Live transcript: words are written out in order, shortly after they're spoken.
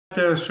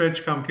To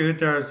switch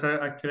computers.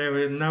 Actually,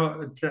 we're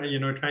now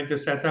trying to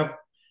set up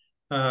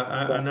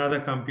Okay. another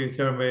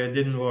computer where it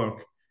didn't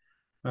work.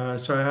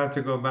 So I have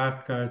to go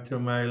back to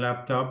my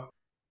laptop.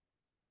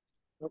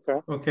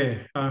 Okay.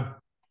 Okay.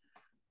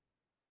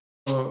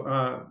 So,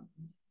 uh,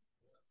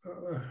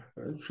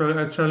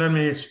 so let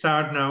me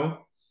start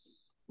now.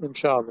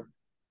 Inshallah.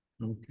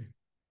 Okay.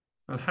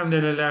 الحمد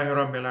لله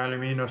رب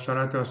العالمين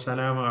والصلاة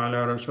والسلام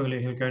على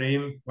رسوله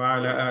الكريم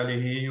وعلى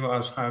آله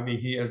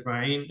وأصحابه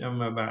أجمعين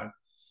أما بعد.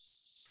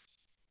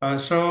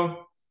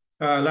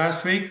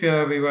 Last week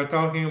we were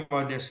talking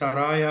about the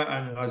Saraya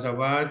and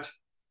Ghazawat.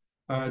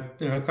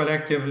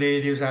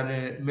 Collectively, these are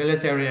the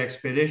military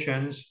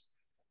expeditions,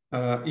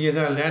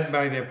 either led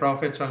by the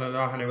Prophet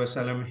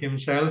ﷺ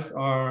himself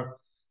or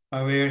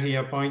where he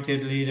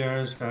appointed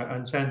leaders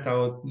and sent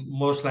out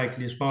most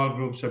likely small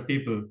groups of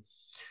people.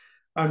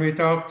 And we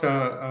talked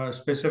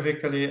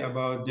specifically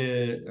about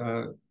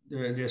the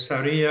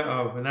Sariya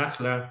of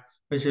Nakhla,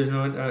 which is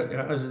known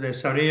as the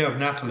Sariya of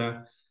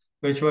Nakhla,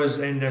 which was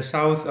in the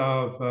south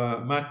of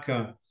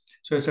Mecca.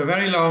 So it's a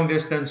very long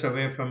distance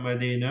away from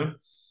Medina.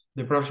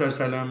 The Prophet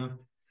ﷺ,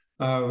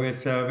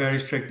 with very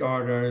strict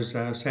orders,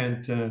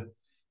 sent a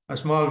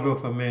small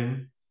group of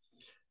men.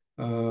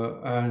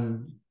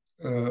 And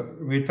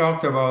we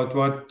talked about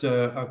what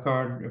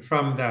occurred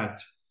from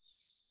that.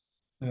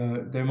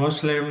 The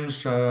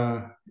Muslims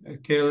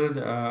killed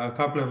a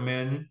couple of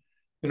men.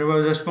 It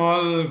was a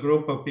small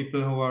group of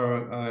people who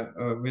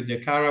were with the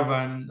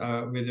caravan,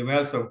 with the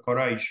wealth of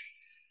Quraysh.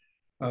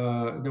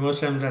 The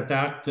Muslims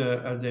attacked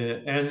at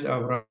the end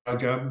of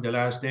Rajab, the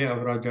last day of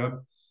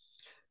Rajab,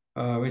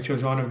 which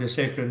was one of the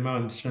sacred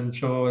months. And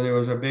so there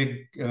was a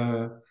big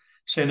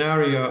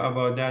scenario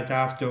about that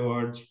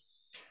afterwards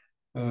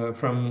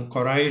from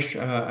Quraysh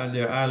and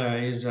their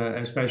allies,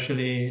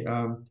 especially,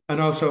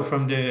 and also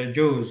from the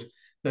Jews,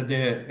 that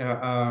they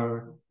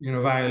are,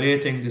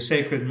 violating the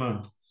sacred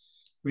month.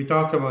 We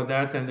talked about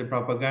that and the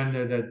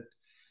propaganda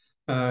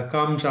that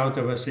comes out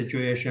of a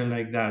situation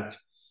like that.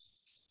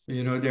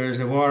 There is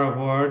a war of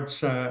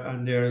words,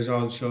 and there is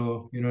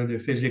also, the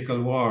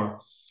physical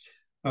war.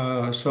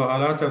 So a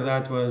lot of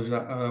that was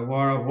a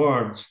war of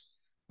words.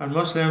 And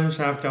Muslims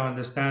have to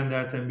understand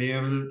that and be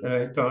able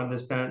to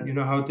understand,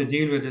 how to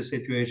deal with a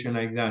situation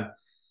like that.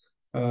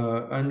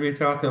 And we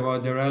talked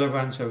about the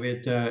relevance of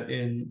it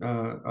in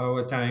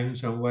our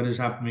times and what is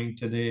happening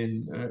today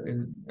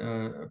in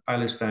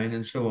Palestine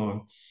and so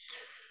on.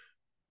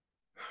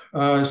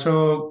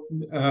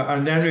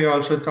 And then we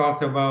also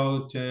talked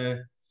about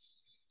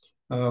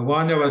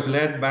one that was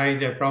led by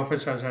the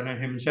Prophet ﷺ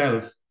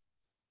himself,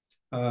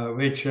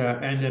 which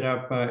ended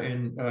up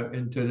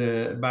into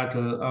the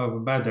Battle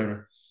of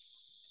Badr.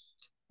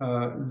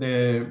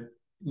 There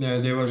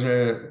was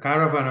a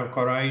caravan of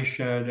Quraysh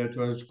that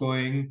was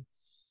going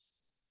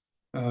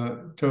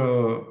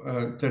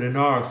to the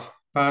north,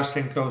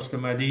 passing close to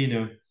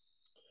Medina.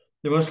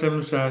 The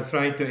Muslims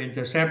tried to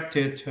intercept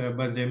it,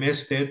 but they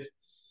missed it.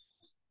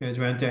 It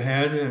went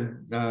ahead,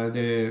 and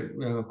the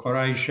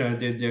Quraysh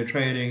did their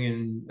trading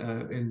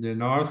in the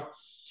north,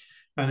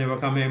 and they were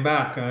coming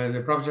back.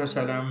 The Prophet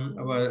ﷺ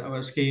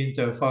was keen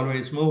to follow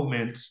its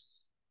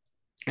movements,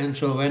 and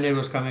so when it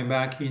was coming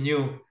back, he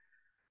knew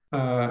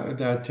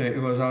that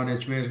it was on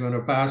its way, it was going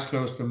to pass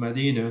close to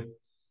Medina.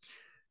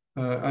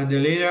 And the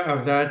leader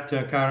of that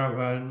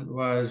caravan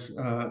was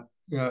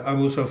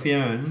Abu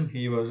Sufyan.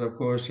 He was, of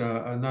course,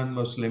 a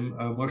non-Muslim,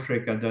 a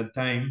mushrik at that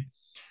time,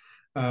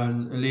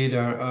 and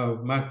leader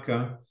of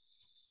Mecca.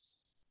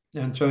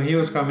 And so he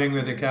was coming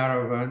with a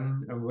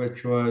caravan,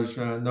 which was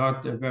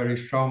not very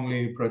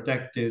strongly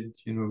protected,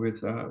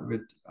 with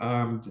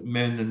armed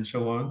men and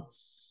so on.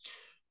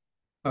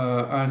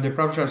 And the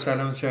Prophet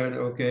ﷺ said,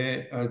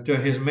 okay, to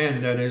his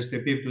men, that is the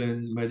people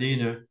in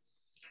Medina,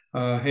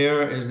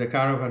 here is the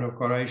caravan of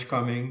Quraysh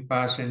coming,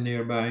 passing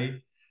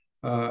nearby.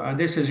 And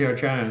this is your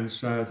chance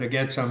to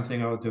get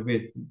something out of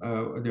it,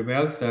 the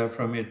wealth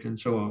from it, and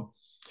so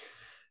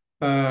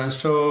on.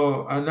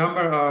 So a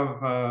number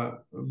of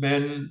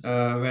men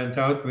went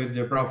out with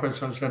the Prophet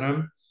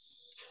ﷺ.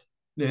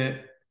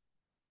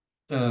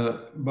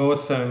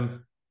 Both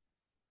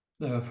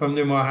from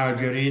the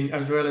Muhajirin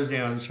as well as the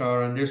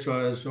Ansar, and this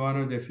was one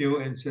of the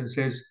few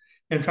instances.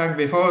 In fact,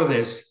 before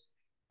this,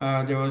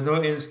 there was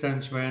no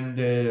instance when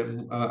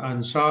the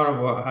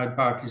Ansar had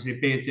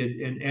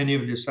participated in any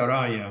of the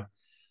Saraya.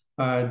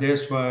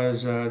 This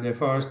was the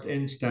first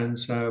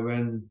instance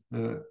when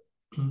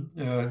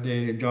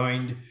they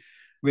joined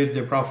with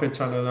the Prophet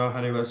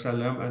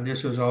ﷺ, and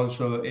this was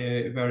also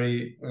a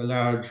very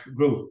large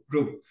group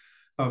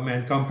of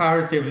men,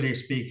 comparatively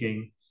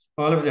speaking.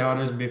 All of the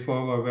others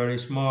before were very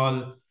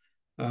small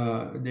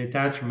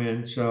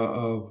detachments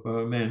of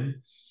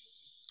men.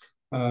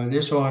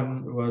 This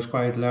one was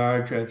quite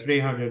large,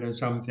 300 and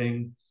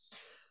something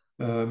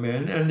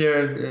men, and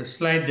there are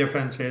slight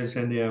differences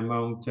in the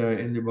amount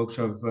in the books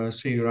of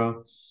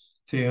Seerah,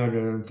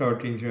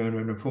 313,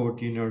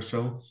 314 or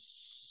so.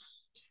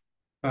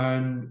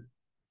 And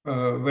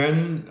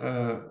when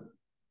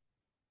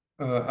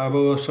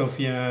Abu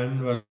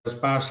Sufyan was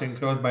passing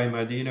close by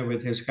Medina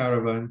with his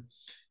caravan,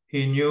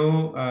 he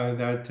knew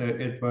that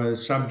it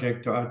was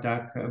subject to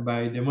attack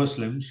by the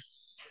Muslims.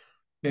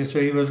 And so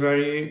he was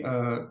very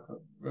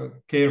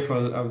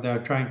careful of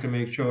that, trying to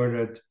make sure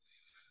that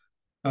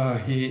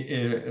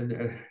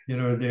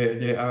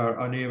they are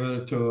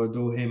unable to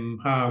do him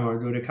harm or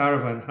do the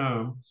caravan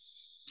harm.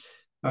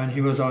 And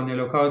he was on the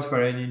lookout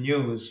for any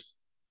news.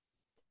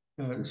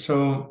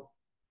 So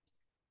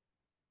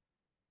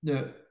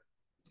the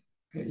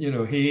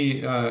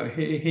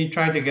he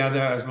tried to gather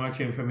as much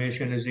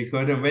information as he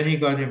could, and when he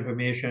got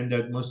information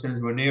that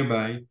Muslims were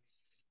nearby,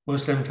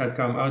 Muslims had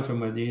come out of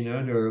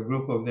Medina. There were a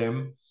group of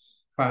them,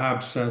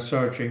 perhaps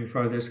searching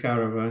for this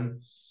caravan.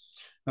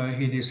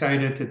 He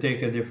decided to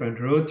take a different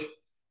route,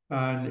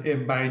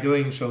 and by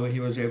doing so,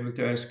 he was able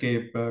to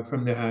escape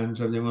from the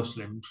hands of the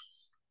Muslims.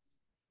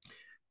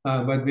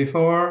 But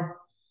before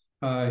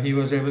he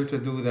was able to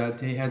do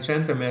that, he had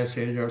sent a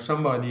message, or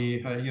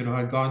somebody,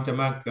 had gone to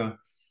Mecca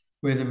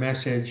with a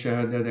message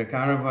that the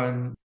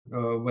caravan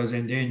was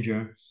in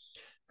danger.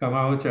 Come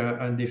out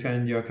and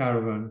defend your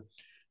caravan.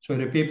 So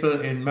the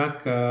people in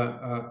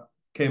Mecca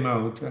came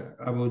out,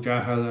 Abu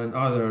Jahl and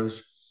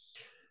others.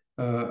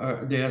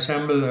 They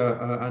assembled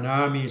an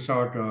army,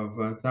 sort of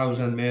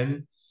 1,000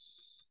 men,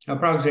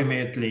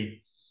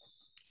 approximately,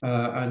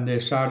 and they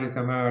started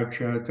to march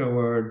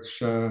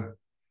towards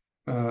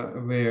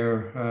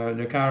where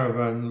the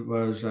caravan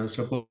was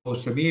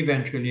supposed to be.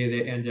 Eventually,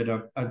 they ended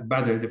up at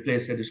Badr, the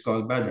place that is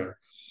called Badr.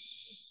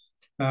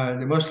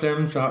 The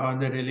Muslims,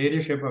 under the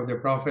leadership of the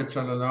Prophet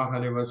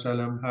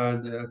ﷺ,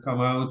 had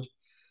come out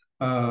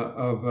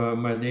of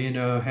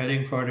Medina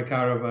heading for the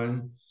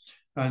caravan,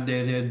 and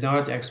they did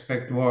not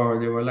expect war.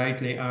 They were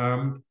lightly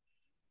armed.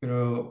 They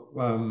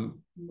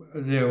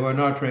were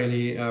not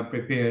really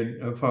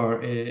prepared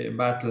for a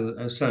battle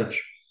as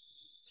such.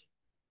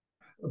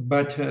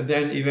 But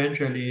then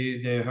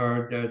eventually they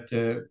heard that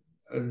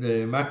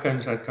the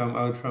Meccans had come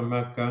out from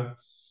Mecca,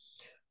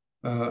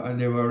 and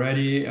they were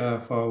ready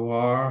for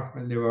war,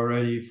 and they were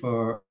ready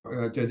for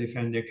to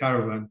defend the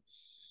caravan.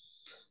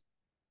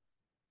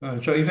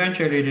 So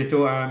eventually the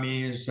two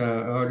armies,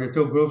 or the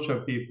two groups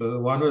of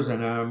people, one was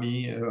an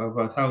army of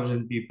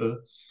 1,000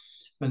 people,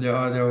 and the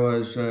other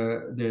was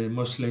the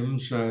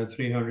Muslims,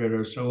 300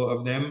 or so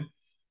of them,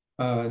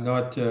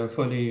 not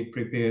fully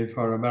prepared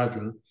for a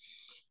battle.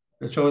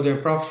 So the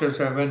Prophet,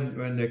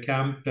 when they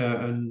camped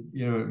and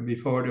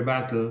before the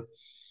battle,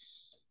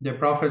 the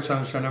Prophet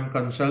ﷺ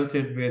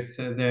consulted with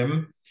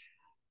them.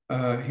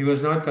 He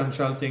was not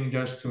consulting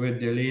just with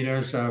the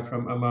leaders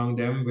from among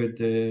them, with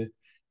the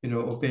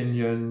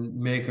opinion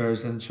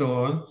makers and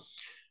so on,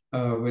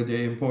 with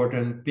the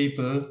important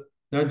people,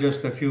 not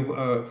just a few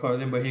for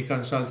them, but he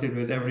consulted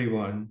with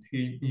everyone.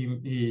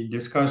 He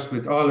discussed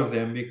with all of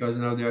them, because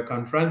now they are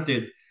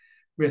confronted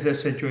with a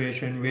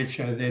situation which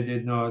they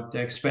did not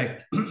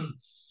expect.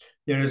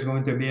 There is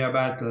going to be a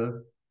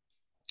battle,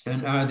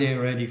 and are they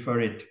ready for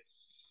it?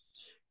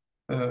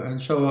 And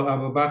so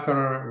Abu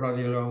Bakr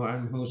radiallahu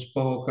anhu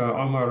spoke,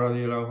 Umar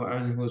radiallahu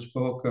anhu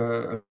spoke,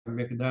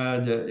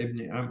 Miqdad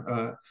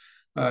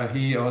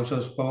he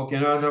also spoke. A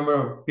number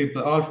of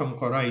people, all from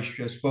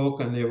Quraysh, spoke,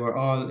 and they were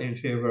all in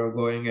favor of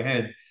going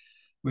ahead.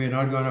 We're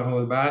not going to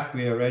hold back.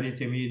 We are ready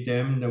to meet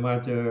them, no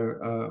matter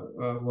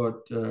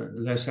what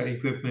lesser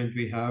equipment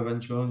we have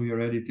and so on. We are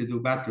ready to do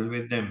battle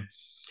with them.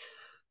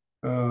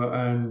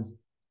 And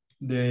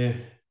the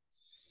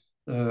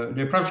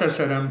Prophet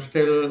ﷺ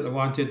still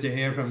wanted to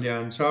hear from the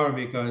Ansar,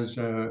 because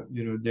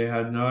they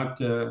had not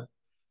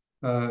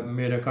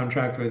made a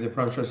contract with the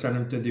Prophet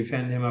ﷺ to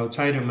defend him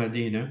outside of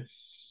Medina.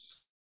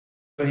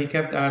 So he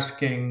kept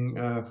asking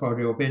for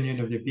the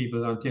opinion of the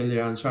people, until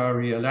the Ansar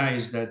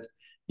realized that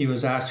he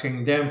was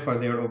asking them for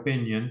their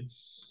opinion,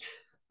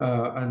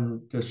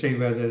 and to see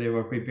whether they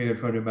were prepared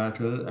for the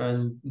battle.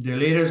 And the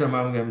leaders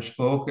among them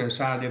spoke,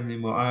 Sa'd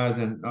ibn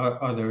Mu'adh and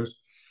others.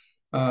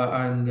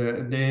 And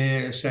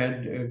they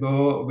said,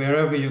 go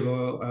wherever you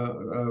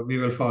go, we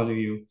will follow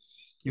you.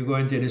 You go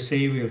into the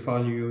sea, we'll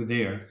follow you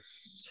there.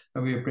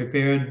 And we are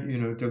prepared,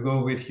 to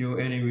go with you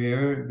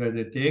anywhere that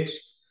it takes.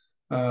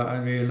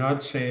 And we will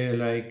not say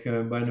like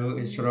Banu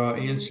Israel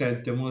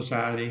said to Musa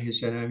alayhi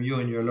salam, you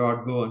and your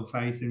Lord go and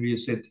fight, and we'll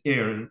sit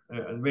here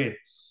and wait.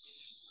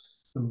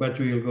 But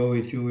we'll go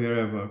with you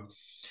wherever.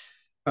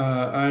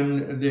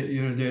 And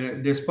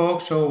they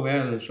spoke so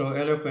well, so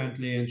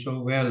eloquently, and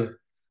so well.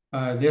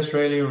 This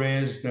really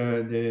raised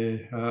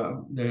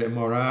the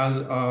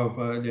morale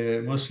of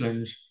the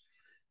Muslims,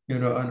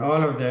 and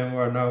all of them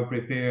were now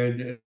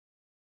prepared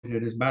to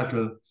this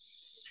battle.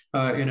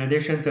 In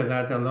addition to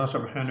that, Allah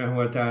subhanahu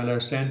wa ta'ala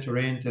sent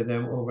rain to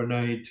them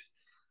overnight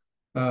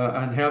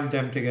and helped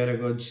them to get a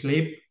good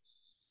sleep,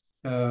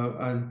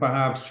 and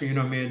perhaps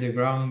made the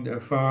ground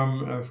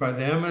firm for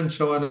them, and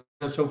so on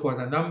and so forth.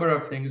 A number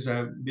of things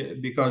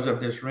because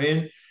of this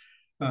rain.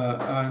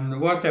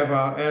 And whatever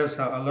else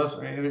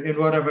in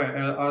whatever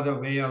other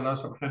way, Allah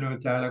subhanahu wa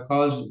ta'ala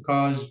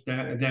caused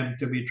them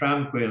to be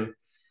tranquil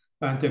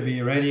and to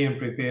be ready and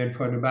prepared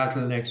for the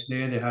battle next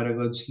day. They had a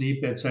good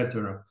sleep,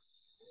 etc.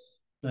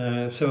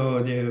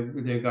 So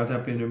they got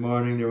up in the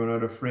morning, they were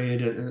not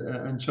afraid,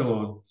 and so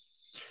on.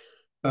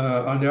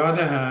 On the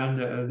other hand,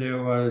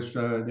 there was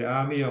the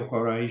army of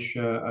Quraysh,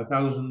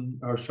 1,000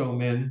 or so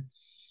men.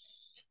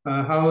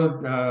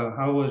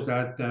 How was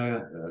that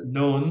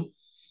known?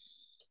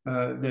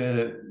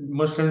 The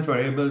Muslims were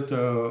able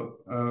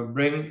to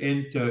bring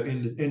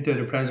into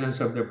the presence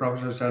of the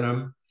Prophet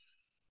ﷺ,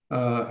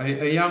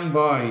 a young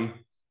boy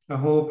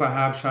who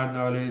perhaps had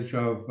knowledge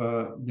of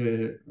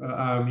the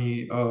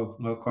army of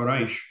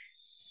Quraysh.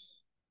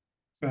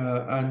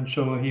 And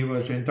so he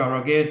was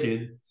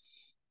interrogated,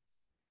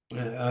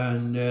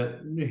 and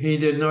he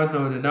did not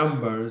know the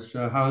numbers,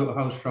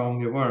 how strong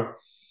they were.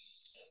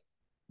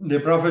 The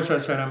Prophet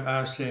ﷺ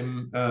asked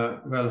him,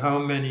 well, how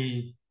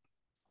many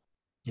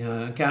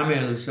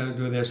camels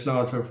do they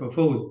slaughter for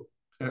food?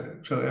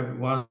 So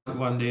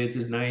one day it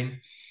is 9,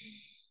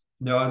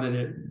 the other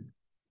day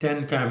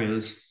 10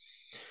 camels.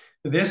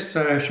 This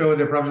showed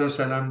the Prophet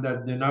ﷺ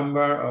that the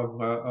number of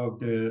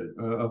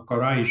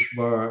Quraysh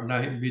were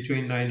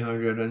between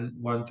 900 and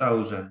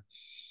 1,000.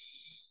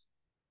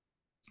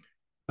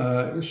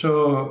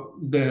 So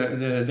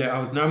they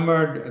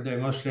outnumbered the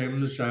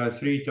Muslims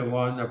 3 to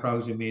 1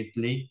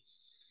 approximately,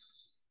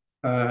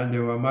 and they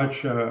were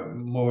much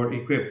more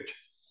equipped.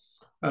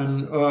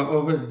 And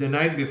over the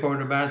night before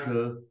the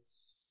battle,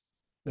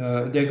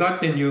 they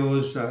got the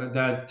news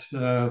that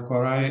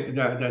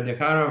that the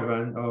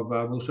caravan of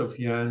Abu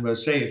Sufyan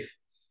was safe.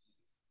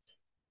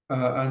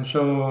 And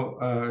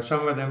so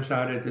some of them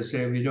started to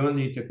say, we don't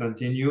need to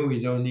continue, we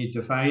don't need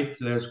to fight,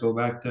 let's go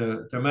back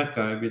to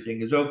Mecca,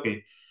 everything is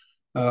okay.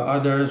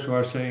 Others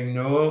were saying,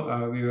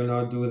 no, we will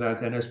not do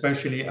that. And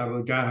especially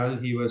Abu Jahl,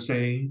 he was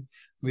saying,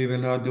 we will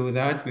not do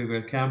that, we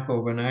will camp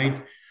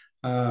overnight.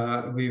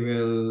 We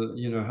will,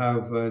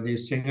 have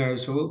these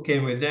singers who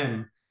came with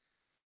them,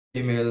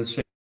 female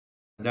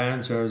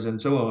dancers and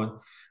so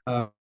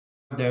on.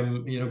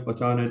 Them,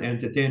 put on an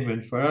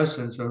entertainment for us,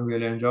 and so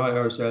we'll enjoy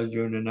ourselves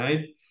during the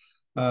night.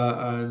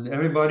 And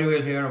everybody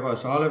will hear of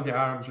us, all of the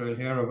Arabs will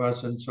hear of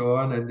us, and so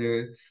on, and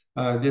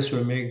this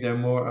will make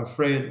them more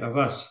afraid of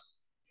us.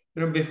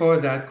 Before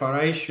that,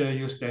 Quraysh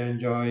used to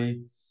enjoy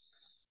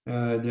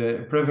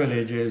the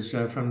privileges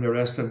from the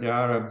rest of the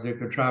Arabs. They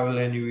could travel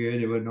anywhere,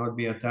 they would not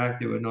be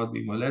attacked, they would not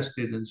be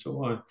molested, and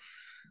so on.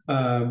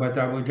 But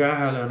Abu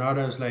Jahl and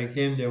others like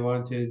him, they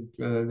wanted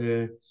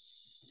the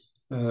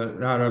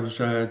Arabs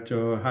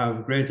to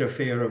have greater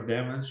fear of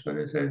them, and so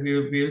they said,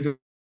 we'll do it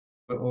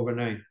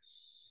overnight.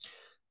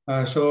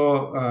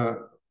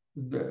 So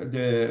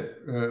the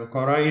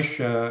Quraysh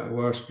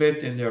were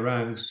split in their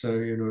ranks.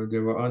 They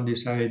were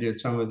undecided.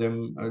 Some of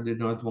them did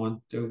not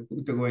want to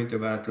go into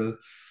battle.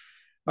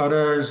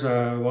 Others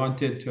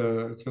wanted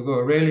to go,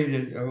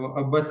 really,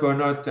 but were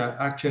not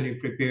actually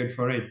prepared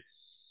for it.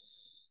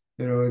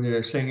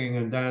 The singing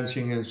and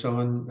dancing and so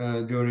on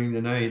during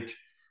the night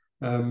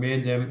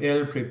made them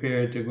ill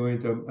prepared to go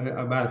into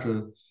a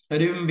battle.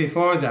 And even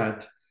before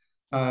that,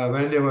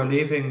 when they were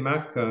leaving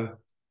Mecca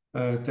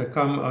to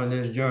come on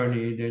this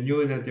journey, they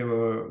knew that they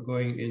were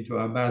going into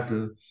a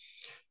battle.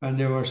 And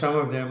there were some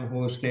of them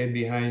who stayed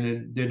behind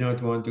and did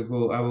not want to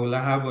go. Abu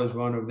Lahab was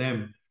one of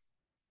them.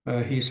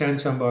 He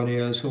sent somebody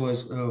else who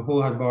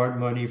had borrowed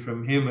money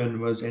from him and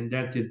was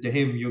indebted to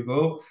him. You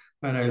go,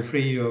 and I'll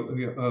free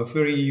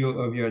you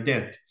of your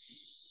debt.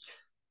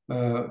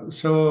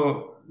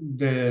 So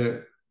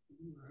the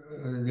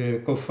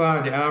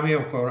kuffar, the army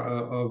of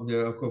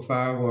the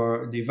kuffar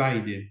were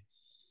divided.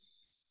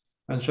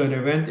 And so they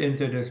went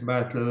into this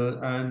battle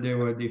and they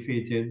were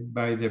defeated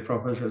by the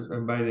Prophet,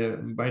 by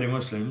the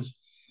Muslims.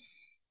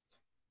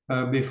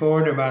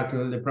 Before the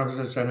battle, the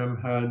Prophet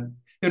ﷺ had,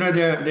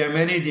 there are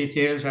many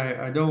details.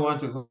 I don't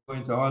want to go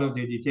into all of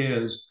the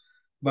details,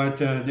 but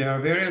there are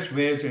various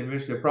ways in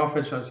which the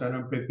Prophet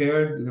ﷺ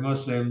prepared the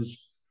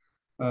Muslims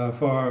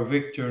for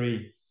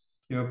victory.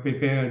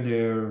 Prepared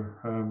their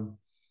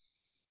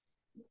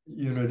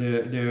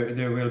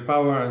their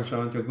willpower and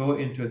so on to go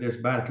into this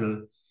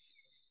battle.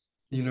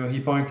 He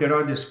pointed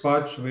out the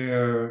spots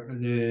where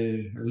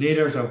the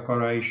leaders of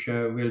Quraysh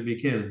will be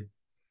killed,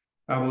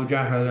 Abu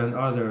Jahl and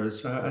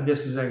others, and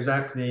this is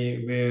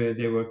exactly where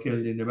they were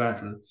killed in the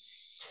battle.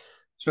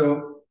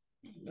 So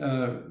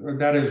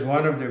that is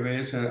one of the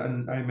ways,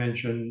 and I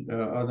mentioned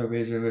other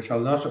ways in which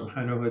Allah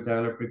subhanahu wa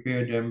ta'ala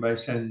prepared them by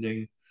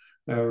sending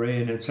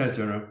rain,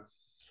 etc.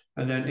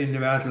 And then in the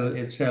battle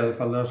itself,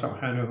 Allah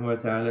subhanahu wa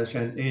ta'ala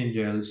sent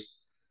angels.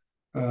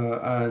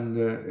 And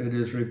it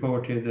is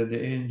reported that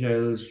the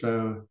angels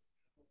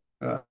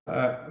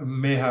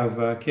may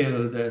have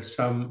killed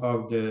some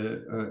of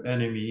the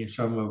enemy,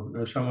 some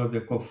of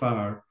the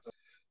kuffar.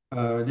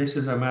 This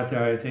is a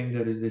matter, I think,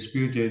 that is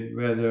disputed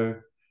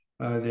whether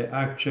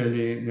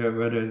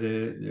whether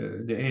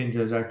the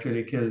angels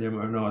actually killed them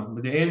or not.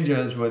 But the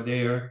angels were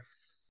there.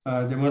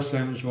 The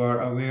Muslims were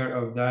aware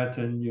of that,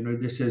 and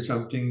this is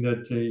something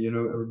that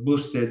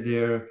boosted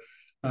their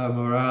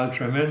morale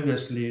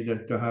tremendously.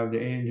 That to have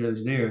the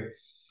angels there.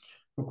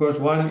 Of course,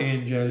 one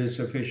angel is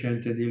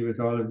sufficient to deal with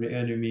all of the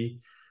enemy.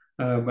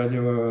 but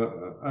there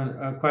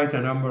were quite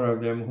a number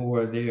of them who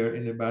were there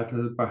in the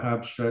battle.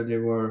 Perhaps they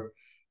were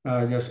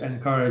just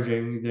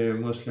encouraging the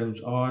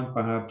Muslims on,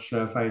 perhaps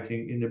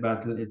fighting in the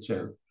battle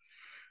itself.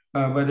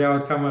 But the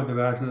outcome of the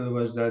battle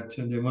was that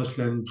the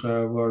Muslims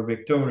were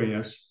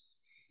victorious.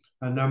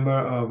 A number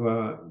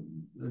of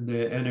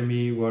the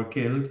enemy were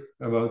killed,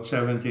 about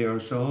 70 or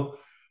so.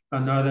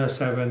 Another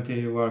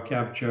 70 were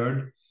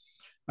captured,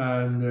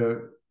 and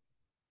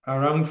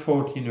around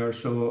 14 or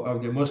so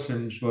of the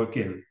Muslims were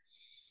killed.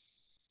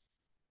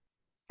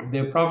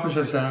 The Prophet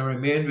ﷺ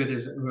remained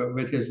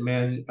with his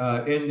men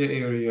in the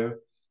area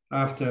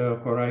after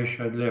Quraysh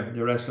had left.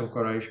 The rest of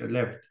Quraysh had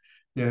left.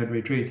 They had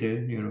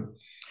retreated,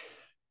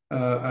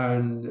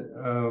 and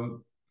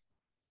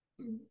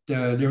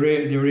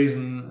the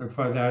reason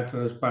for that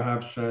was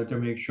perhaps to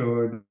make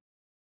sure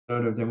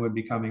none of them would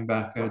be coming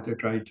back to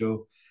try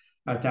to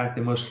attack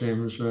the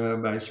Muslims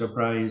by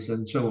surprise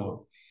and so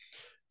on.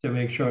 To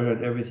make sure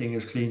that everything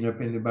is cleaned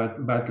up in the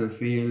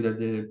battlefield, that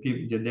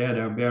the dead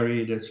are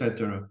buried,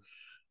 etc.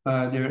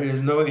 There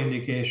is no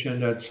indication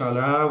that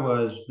Salah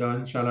was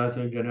done, Salat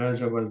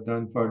al-Janazah was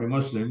done for the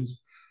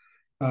Muslims.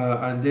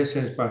 And this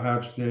is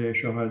perhaps the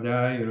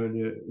Shuhada,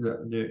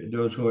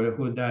 those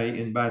who die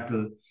in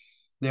battle,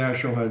 they are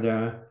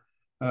Shuhada,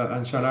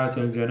 and Salat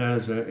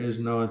al-Janazah is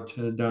not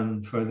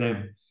done for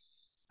them.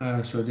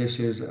 So this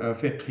is a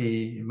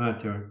fiqhi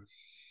matter.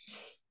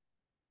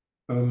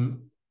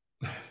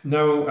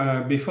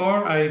 Now,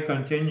 before I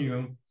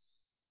continue,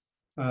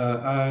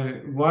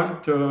 I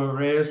want to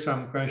raise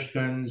some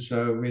questions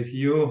with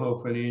you.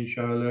 Hopefully,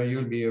 inshallah,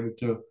 you'll be able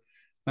to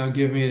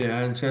give me the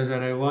answers,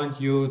 and I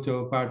want you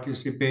to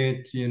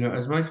participate,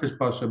 as much as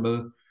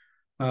possible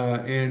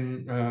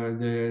in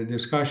the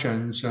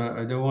discussions.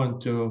 I don't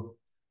want to,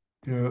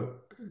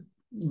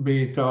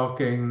 be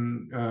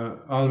talking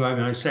all by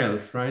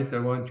myself, right? I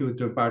want you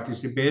to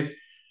participate.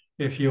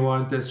 If you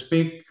want to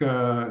speak,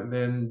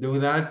 then do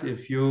that.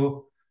 If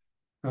you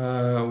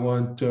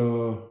want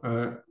to,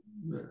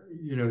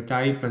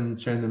 type and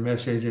send a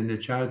message in the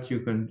chat, you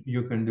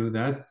can do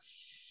that.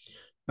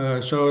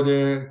 So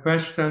the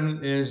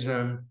question is,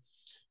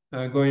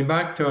 going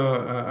back to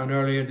an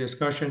earlier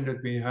discussion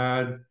that we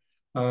had,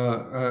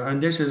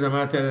 and this is a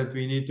matter that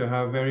we need to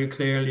have very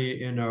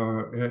clearly in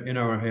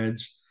our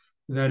heads.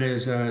 That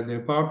is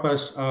the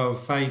purpose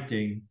of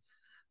fighting.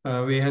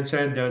 We had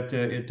said that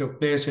it took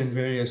place in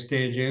various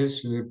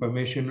stages. The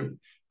permission,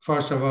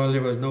 first of all,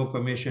 there was no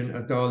permission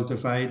at all to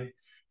fight.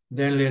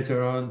 Then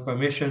later on,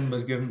 permission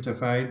was given to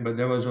fight, but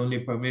there was only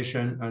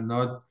permission and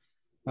not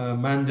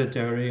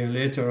mandatory. And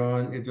later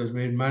on, it was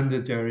made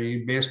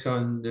mandatory based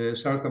on the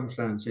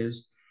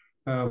circumstances.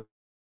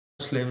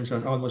 Muslims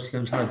and all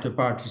Muslims had to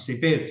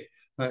participate.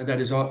 That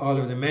is all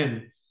of the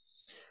men.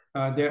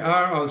 There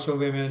are also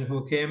women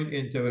who came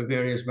into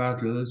various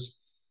battles,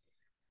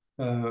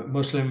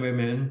 Muslim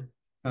women,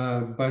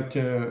 but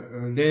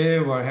they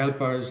were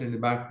helpers in the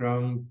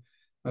background,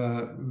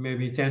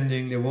 maybe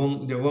tending the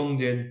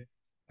wounded,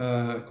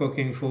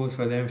 cooking food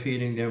for them,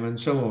 feeding them, and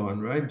so on,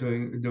 right?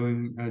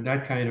 Doing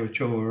that kind of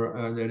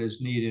chore that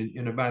is needed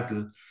in a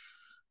battle.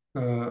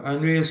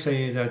 And we'll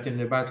say that in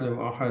the Battle of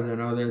Uhud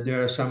and other,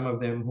 there are some of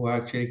them who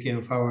actually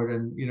came forward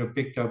and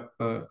picked up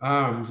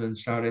arms and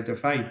started to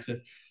fight.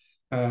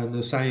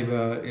 The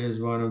Saiba is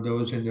one of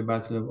those in the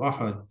Battle of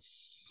Uhud.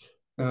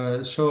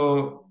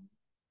 So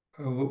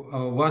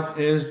what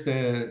is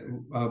the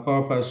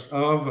purpose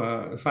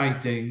of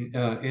fighting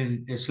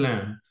in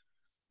Islam?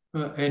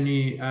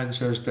 Any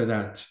answers to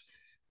that?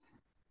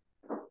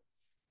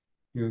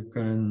 You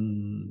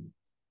can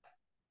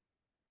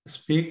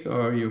speak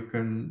or you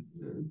can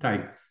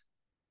type.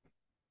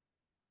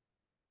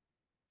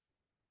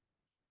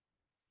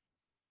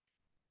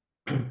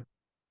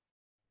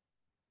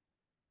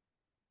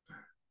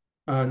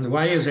 And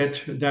why is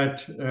it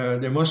that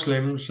the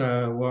Muslims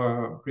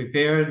were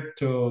prepared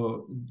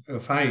to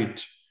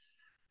fight,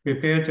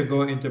 prepared to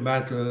go into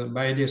battle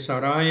by the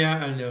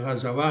Saraya and the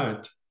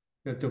Ghazawat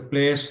that took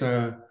place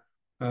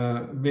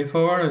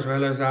before as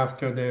well as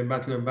after the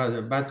Battle of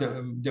Badr?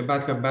 The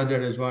Battle of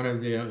Badr is one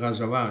of the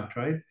Ghazawat,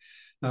 right?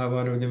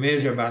 One of the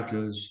major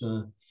battles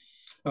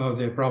of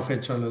the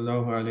Prophet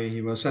sallallahu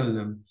alaihi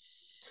wasallam.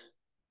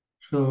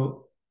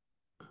 So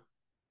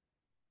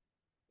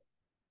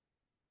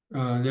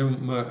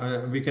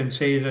we can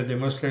say that the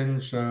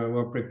Muslims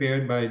were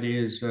prepared by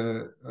these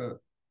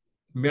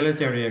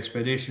military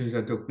expeditions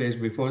that took place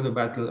before the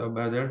Battle of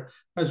Badr,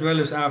 as well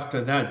as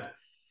after that.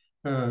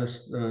 And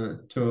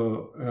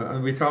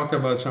we talked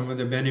about some of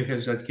the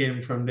benefits that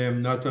came from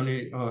them, not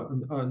only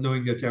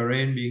knowing the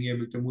terrain, being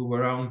able to move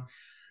around,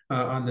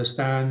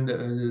 understand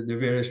the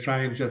various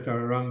tribes that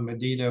are around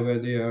Medina, where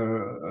they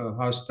are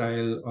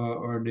hostile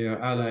or they are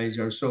allies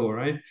or so,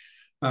 right?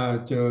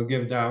 To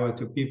give dawah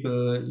to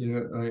people,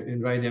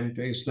 invite them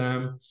to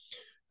Islam.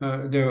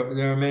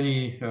 There are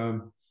many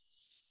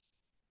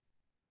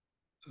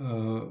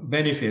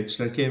benefits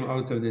that came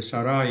out of the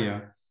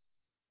Saraya,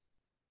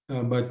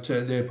 but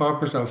the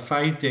purpose of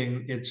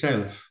fighting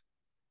itself.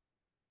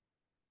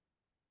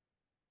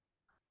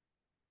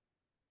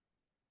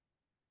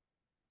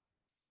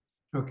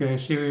 Okay, I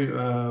see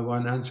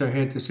one answer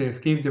here to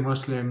safekeep the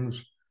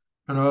Muslims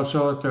and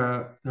also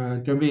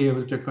to be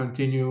able to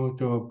continue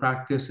to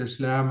practice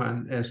Islam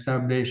and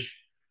establish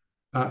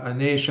a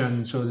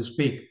nation, so to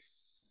speak.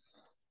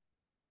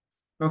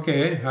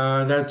 Okay,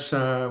 that's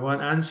one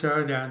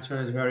answer. The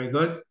answer is very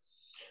good.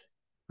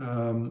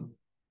 Um,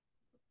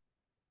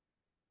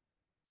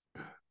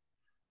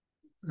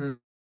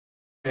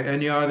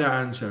 any other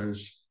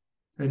answers?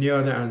 Any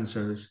other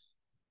answers?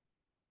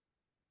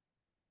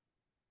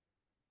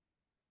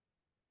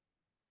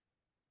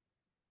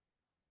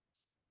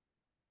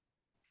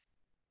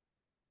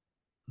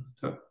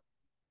 So,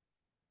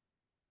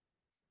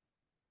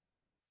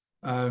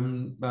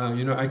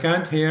 I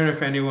can't hear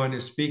if anyone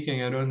is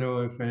speaking. I don't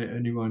know if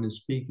anyone is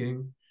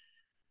speaking.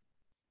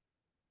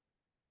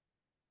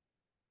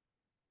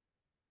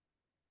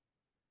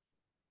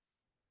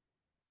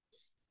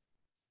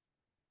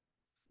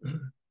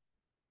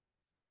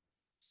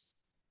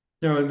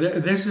 No,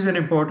 this is an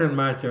important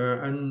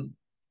matter, and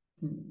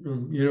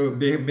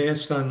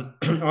based on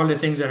all the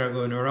things that are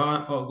going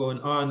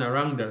on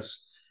around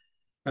us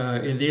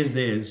in these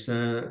days,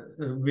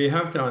 we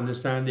have to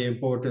understand the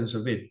importance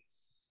of it.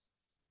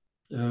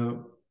 Uh,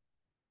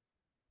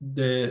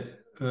 the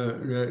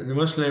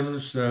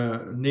Muslims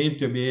need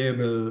to be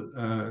able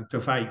to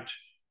fight.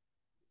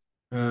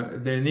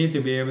 They need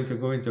to be able to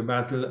go into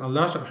battle.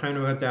 Allah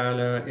subhanahu wa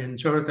ta'ala in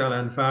Surah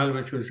Al-Anfal,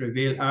 which was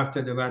revealed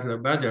after the Battle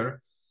of Badr,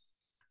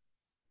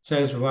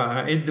 says,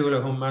 وَأَعِدُّوا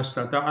لَهُم مَّا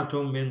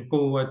اسْتَطَعْتُم مِّن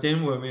قُوَّةٍ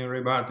وَمِن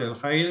رِّبَاطِ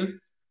الْخَيْلِ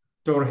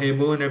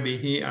تُرْهِبُونَ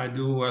بِهِ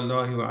عَدُوَّ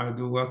اللَّهِ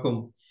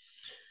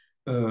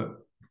وَعَدُوَّكُمْ.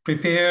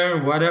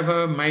 Prepare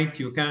whatever might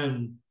you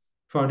can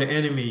for the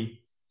enemy.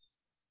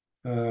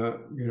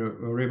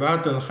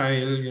 Ribat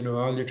al-Khayl,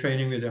 all the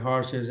training with the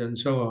horses and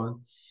so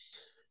on,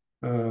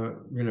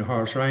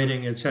 horse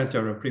riding,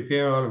 etc.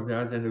 Prepare all of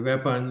that, and the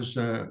weapons,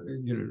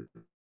 you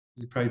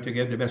try to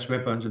get the best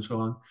weapons and so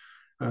on.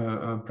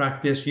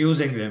 Practice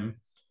using them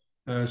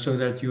so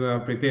that you are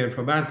prepared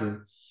for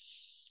battle.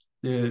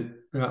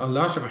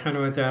 Allah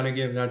subhanahu wa ta'ala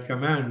gave that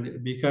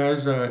command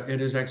because it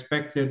is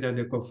expected that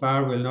the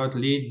kuffar will not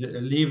leave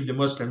the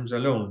Muslims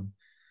alone,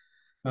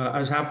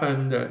 as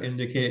happened in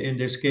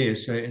this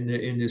case in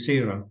the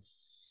Seerah.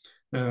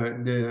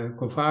 The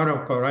kuffar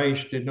of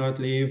Quraysh did not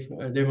leave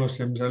the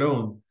Muslims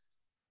alone.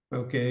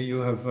 Okay,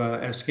 you have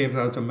escaped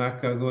out of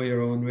Mecca, go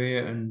your own way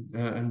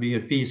and be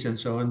at peace and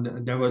so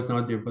on. That was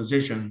not their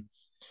position.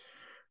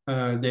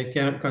 They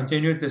can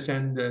continue to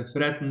send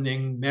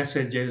threatening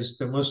messages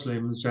to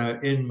Muslims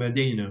in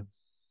Medina.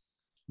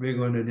 We're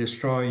going to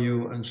destroy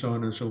you and so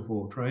on and so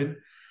forth, right?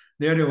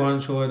 They're the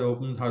ones who had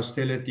opened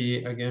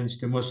hostility against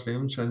the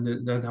Muslims, and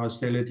that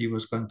hostility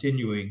was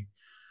continuing.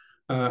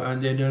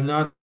 And they did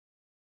not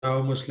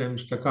allow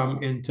Muslims to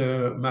come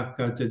into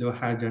Mecca to do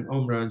Hajj and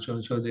Umrah and so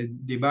on. So they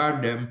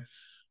debarred them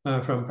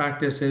from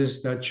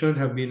practices that should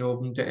have been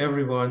open to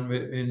everyone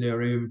in the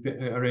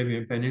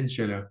Arabian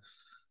Peninsula.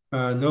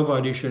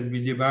 Nobody should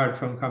be debarred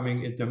from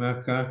coming into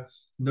Mecca.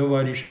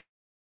 Nobody should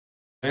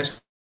be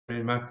arrested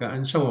in Mecca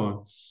and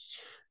so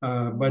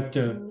on. But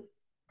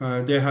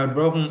they had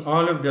broken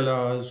all of the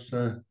laws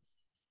where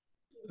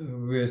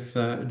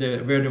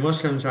the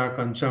Muslims are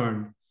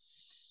concerned,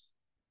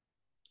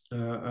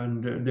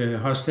 and the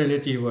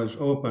hostility was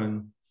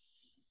open.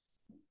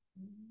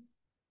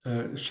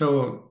 And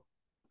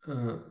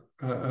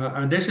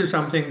this is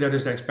something that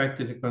is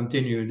expected to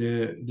continue.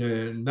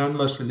 The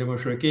non-Muslim, the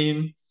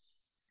mushrikeen,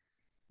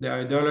 the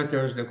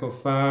idolaters, the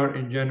kuffar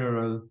in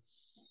general,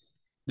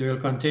 they will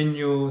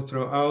continue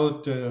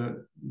throughout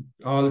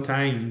all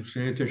times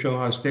to show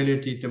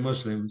hostility to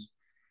Muslims.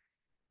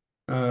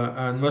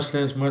 And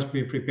Muslims must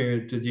be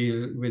prepared to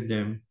deal with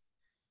them.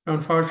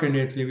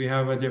 Unfortunately, we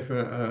have a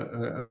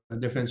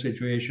different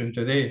situation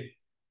today.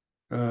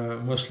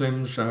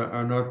 Muslims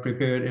are not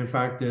prepared. In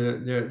fact,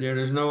 there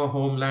is no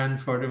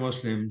homeland for the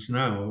Muslims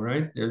now,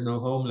 right? There's no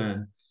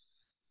homeland.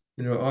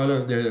 All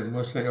of the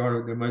Muslim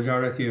or the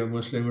majority of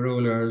Muslim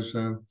rulers,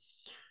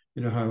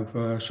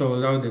 have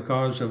sold out the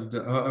cause of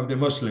the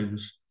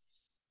Muslims.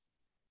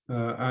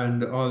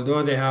 And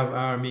although they have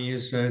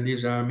armies,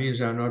 these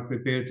armies are not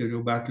prepared to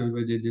do battle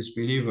with the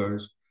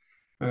disbelievers.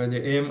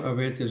 The aim of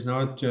it is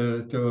not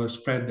to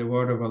spread the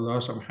word of Allah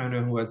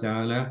subhanahu wa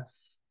ta'ala,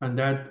 and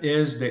that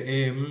is the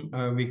aim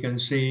we can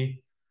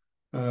see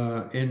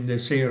in the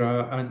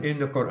Seerah and in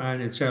the Quran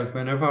itself.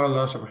 Whenever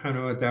Allah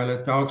subhanahu wa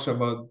ta'ala talks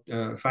about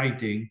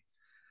fighting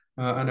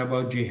and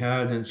about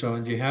jihad and so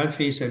on, jihad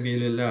fi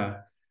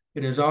sabilillah,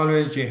 it is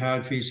always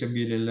jihad fi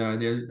sabilillah.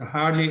 There's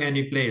hardly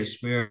any place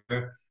where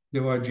the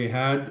word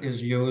jihad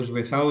is used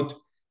without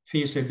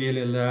fi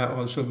sabilillah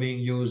also being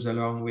used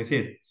along with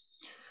it.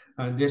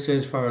 And this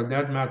is for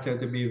that matter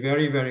to be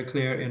very, very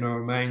clear in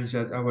our minds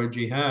that our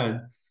jihad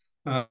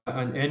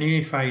and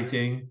any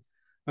fighting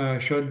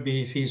should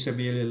be fi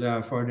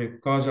sabilillah, for the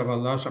cause of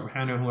Allah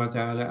subhanahu wa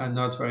ta'ala and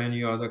not for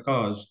any other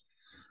cause.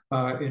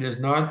 It is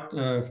not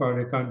for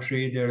the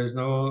country. There is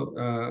no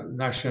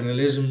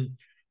nationalism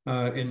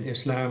in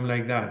Islam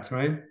like that,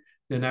 right?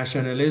 The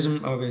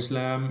nationalism of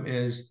Islam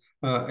is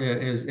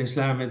is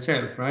Islam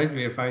itself, right?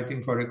 We are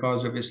fighting for the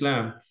cause of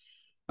Islam,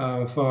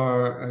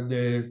 for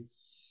the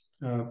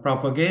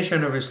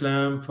propagation of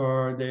Islam,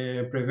 for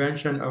the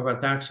prevention of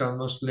attacks on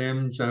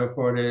Muslims,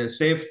 for the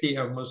safety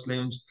of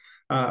Muslims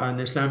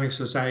and Islamic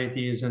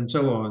societies, and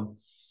so on.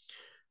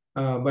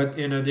 But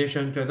in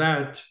addition to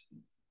that,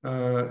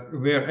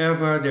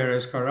 wherever there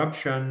is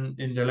corruption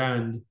in the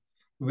land,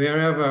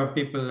 wherever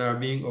people are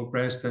being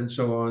oppressed and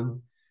so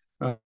on,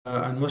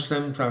 and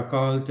Muslims are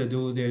called to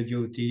do their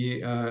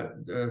duty,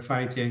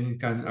 fighting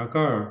can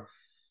occur.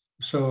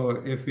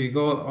 So if we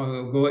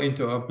go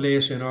into a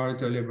place in order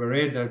to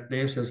liberate that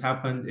place, has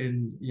happened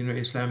in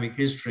Islamic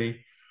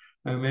history.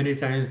 Many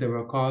times they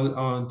were called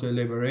on to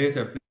liberate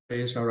a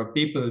place or a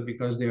people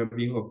because they are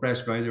being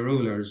oppressed by the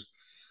rulers.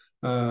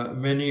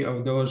 Many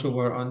of those who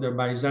were under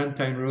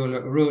Byzantine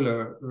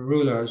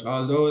rulers,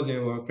 although they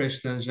were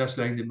Christians, just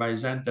like the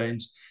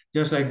Byzantines,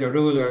 just like the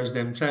rulers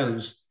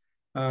themselves,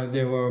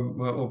 they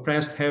were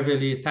oppressed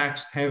heavily,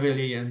 taxed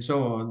heavily, and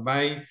so on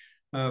by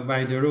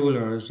the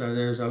rulers.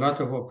 There's a lot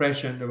of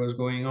oppression that was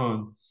going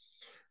on.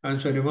 And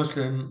so the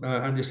Muslim,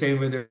 and the same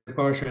with the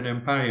Persian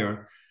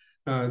Empire,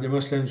 the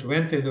Muslims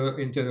went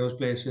into those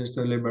places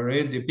to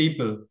liberate the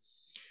people.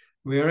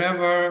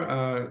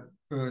 Wherever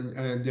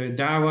the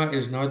dawah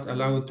is not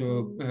allowed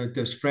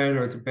to spread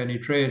or to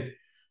penetrate,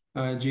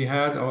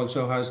 jihad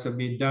also has to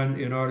be done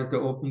in order to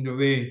open the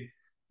way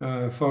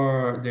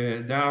for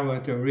the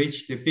dawah to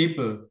reach the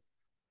people.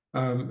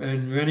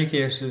 In many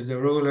cases, the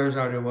rulers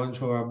are the ones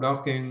who are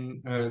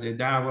blocking the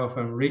dawah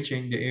from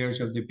reaching the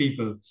ears of the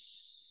people.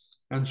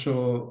 And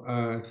so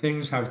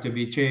things have to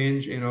be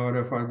changed in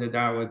order for the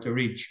dawah to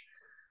reach.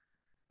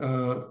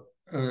 Uh,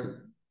 uh,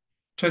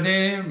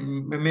 Today,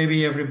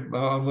 maybe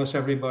almost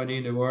everybody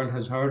in the world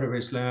has heard of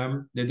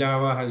Islam. The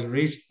dawah has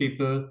reached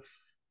people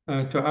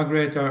to a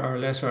greater or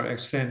lesser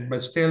extent,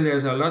 but still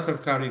there's a lot of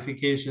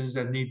clarifications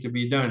that need to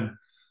be done,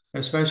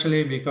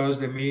 especially because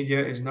the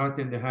media is not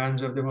in the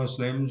hands of the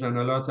Muslims and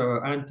a lot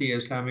of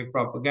anti-Islamic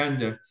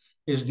propaganda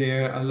is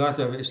there. A lot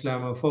of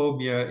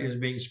Islamophobia is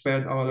being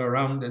spread all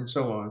around and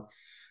so on.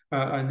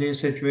 And these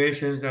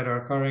situations that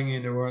are occurring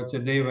in the world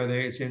today, whether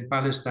it's in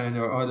Palestine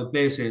or other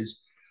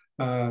places,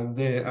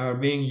 they are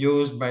being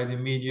used by the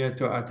media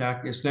to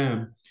attack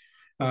Islam,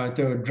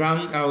 to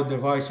drown out the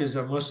voices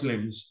of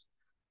Muslims.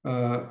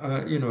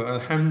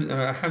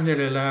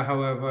 Alhamdulillah,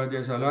 however,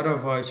 there's a lot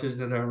of voices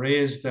that are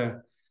raised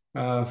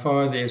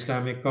for the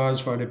Islamic cause,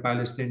 for the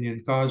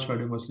Palestinian cause, for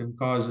the Muslim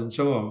cause, and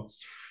so on.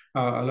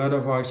 A lot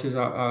of voices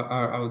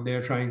are out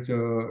there trying to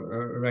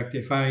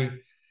rectify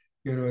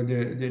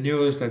the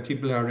news that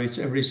people are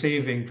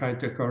receiving, try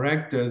to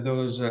correct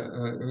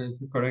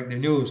correct the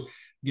news,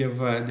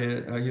 give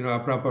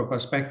a proper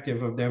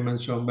perspective of them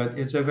and so on. But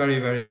it's a very,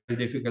 very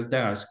difficult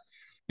task.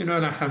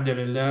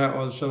 Alhamdulillah,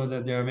 also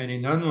that there are many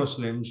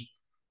non-Muslims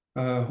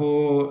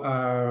who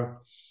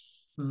are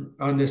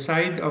on the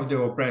side of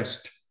the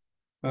oppressed.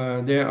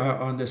 They are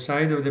on the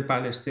side of the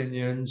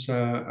Palestinians,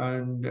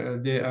 and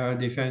they are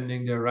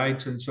defending their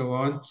rights and so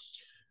on.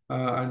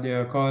 And they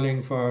are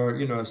calling for,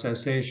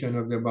 cessation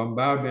of the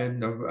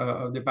bombardment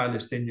of the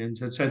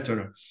Palestinians,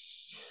 etc.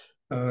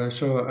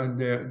 And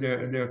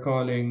they're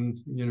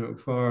calling,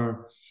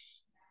 for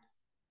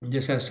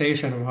the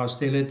cessation of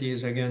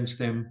hostilities against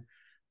them,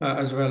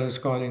 as well as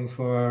calling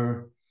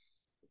for,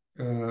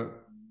 uh,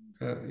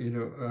 uh, you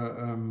know, uh,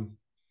 um,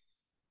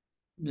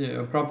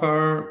 yeah,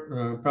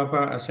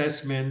 proper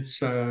assessments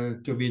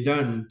to be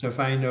done to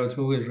find out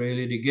who is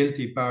really the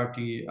guilty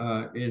party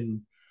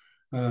in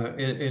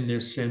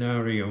this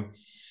scenario.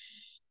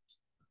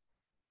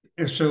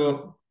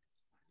 So,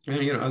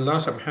 and,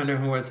 Allah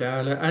subhanahu wa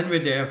ta'ala, and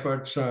with the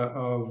efforts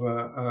of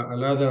a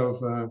lot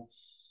of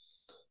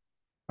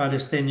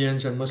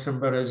Palestinians and Muslim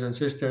brothers and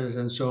sisters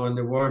and so on,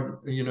 the world,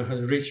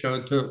 has reached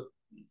out to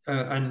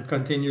and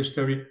continues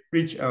to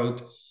reach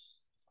out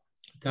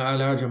to a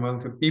large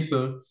amount of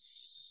people.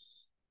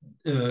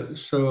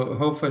 So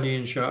hopefully,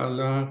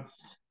 inshallah,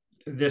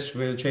 this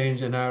will change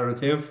the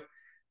narrative.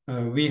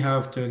 We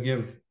have to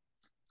give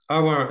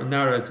our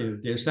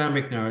narrative, the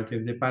Islamic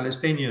narrative, the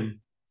Palestinian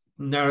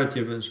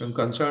narrative, and so on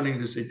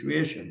concerning the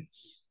situation.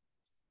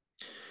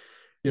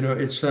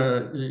 It's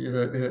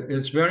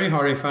very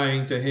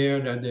horrifying to hear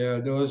that there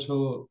are those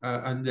who,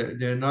 and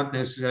they're not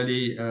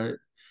necessarily,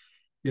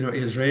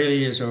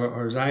 Israelis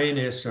or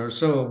Zionists or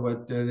so,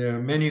 but there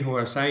are many who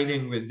are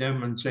siding with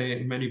them and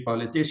say many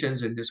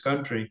politicians in this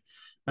country,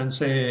 and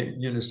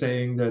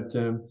saying that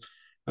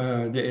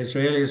the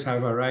Israelis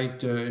have a right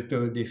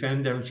to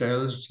defend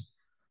themselves.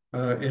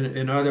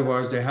 In other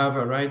words, they have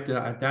a right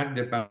to attack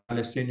the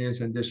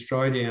Palestinians and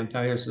destroy the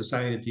entire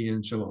society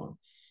and so on.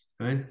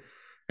 Right?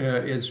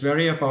 It's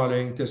very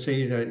appalling to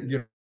see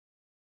that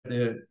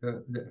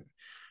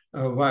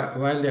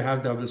while they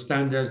have double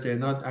standards, they're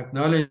not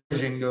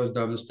acknowledging those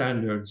double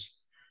standards.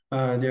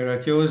 They're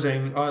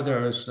accusing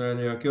others,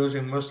 they're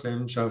accusing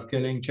Muslims of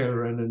killing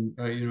children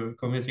and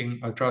committing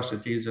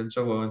atrocities and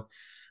so on.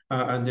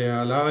 And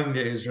they're allowing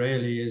the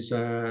Israelis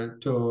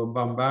to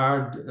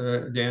bombard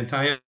the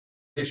entire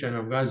nation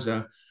of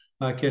Gaza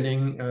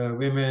killing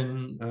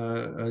women,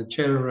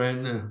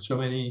 children. So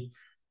many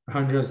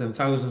hundreds and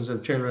thousands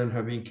of children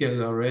have been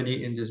killed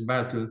already in this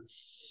battle,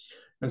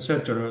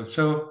 etc.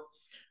 So,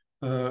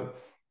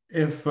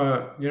 if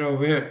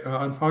we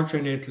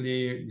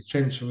unfortunately,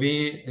 since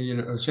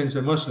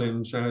the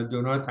Muslims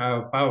do not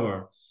have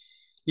power,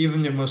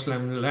 even in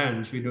Muslim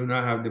lands, we do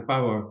not have the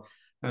power,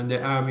 and the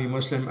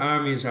Muslim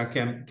armies are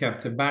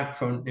kept back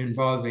from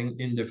involving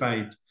in the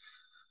fight.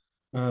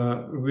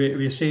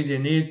 We see the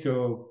need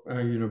to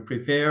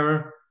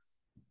prepare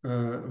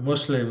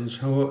Muslims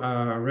who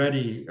are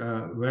ready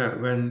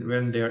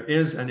when there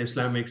is an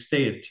Islamic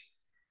State.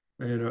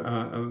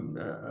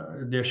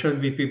 There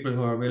should be people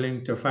who are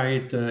willing to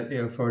fight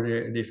for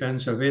the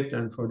defense of it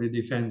and for the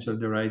defense of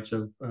the rights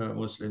of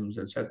Muslims,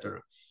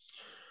 etc.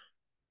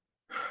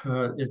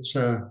 It's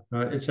a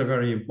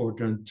very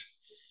important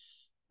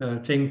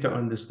thing to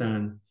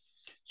understand.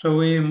 So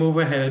we move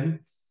ahead.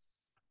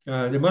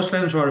 The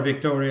Muslims were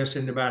victorious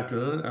in the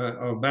battle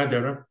of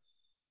Badr,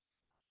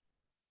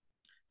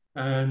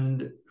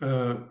 and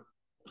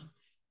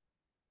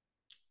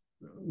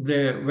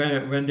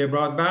when they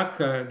brought back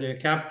the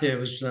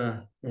captives,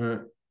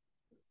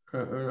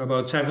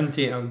 about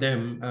 70 of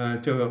them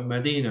to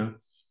Medina,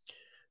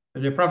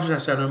 the Prophet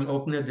ﷺ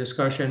opened a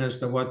discussion as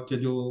to what to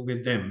do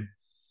with them.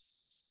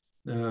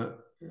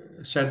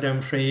 Set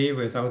them free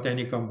without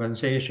any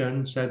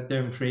compensation, set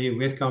them free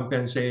with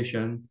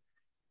compensation,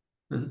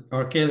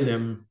 or kill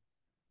them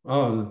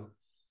all.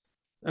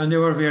 And there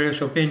were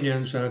various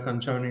opinions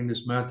concerning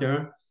this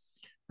matter.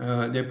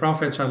 The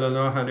Prophet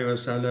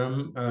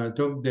ﷺ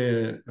took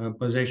the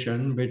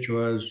position, which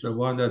was the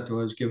one that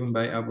was given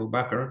by Abu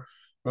Bakr,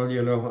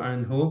 radiallahu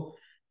anhu,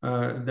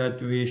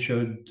 that we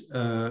should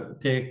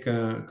take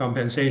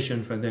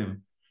compensation for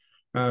them.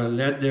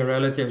 Let their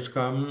relatives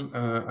come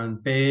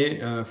and pay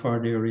for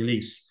their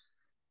release.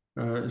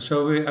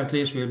 So we at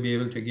least will be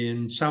able to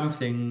gain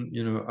something,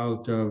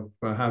 out of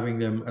having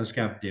them as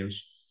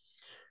captives.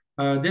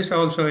 This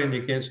also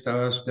indicates to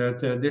us that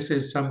this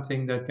is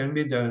something that can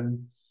be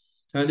done.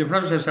 The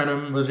Prophet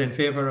ﷺ was in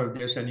favor of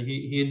this, and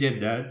he did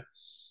that.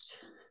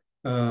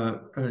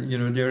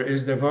 There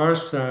is the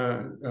verse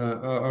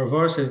or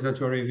verses that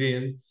were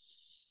revealed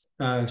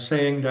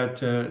saying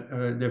that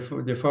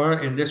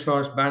in this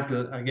first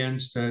battle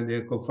against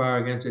the kuffar,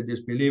 against the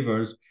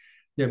disbelievers,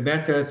 the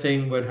better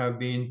thing would have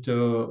been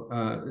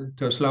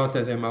to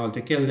slaughter them all,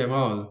 to kill them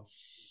all.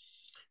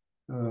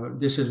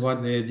 This is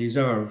what they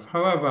deserve.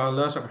 However,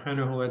 Allah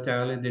subhanahu wa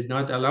ta'ala did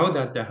not allow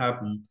that to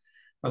happen.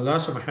 Allah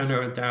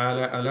subhanahu wa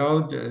ta'ala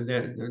allowed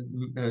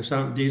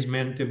these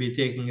men to be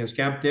taken as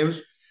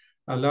captives,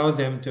 allowed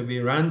them to be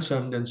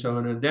ransomed and so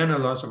on. And then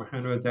Allah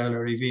subhanahu wa ta'ala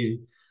revealed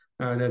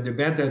that the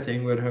better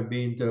thing would have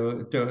been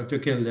to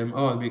kill them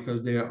all,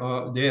 because they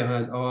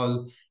had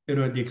all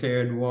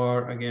declared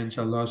war against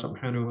Allah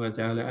subhanahu wa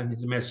ta'ala and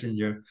his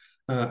messenger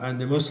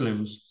and the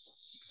Muslims.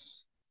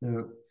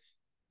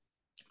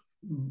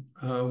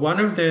 One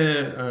of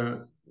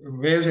the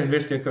ways in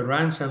which they could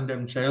ransom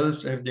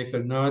themselves, if they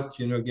could not,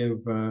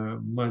 give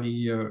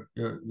money or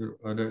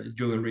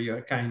jewelry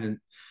or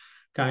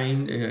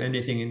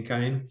anything in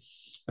kind,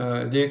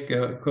 they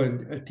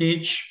could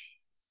teach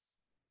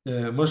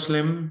the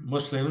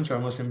Muslims or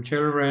Muslim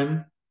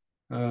children,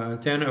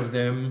 10 of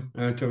them,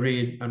 to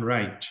read and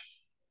write.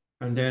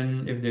 And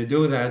then if they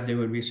do that, they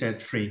will be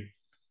set free.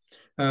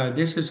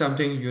 This is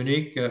something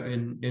unique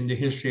in the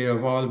history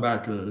of all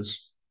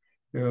battles.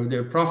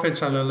 The Prophet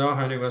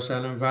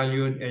ﷺ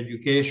valued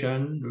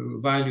education,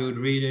 valued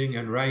reading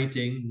and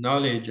writing,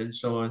 knowledge, and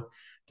so on,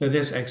 to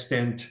this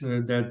extent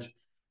that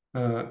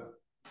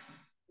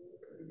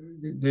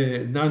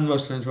the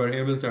non-Muslims were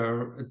able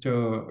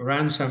to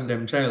ransom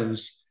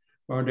themselves,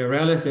 or their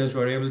relatives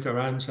were able to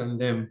ransom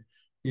them,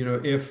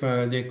 if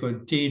they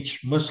could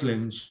teach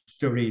Muslims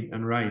to read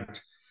and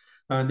write.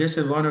 And this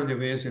is one of the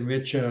ways in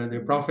which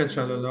the Prophet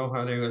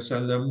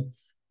ﷺ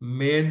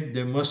made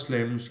the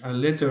Muslims a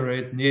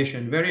literate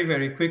nation. Very,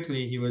 very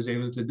quickly, he was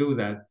able to do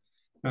that,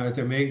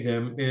 to make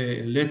them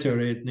a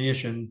literate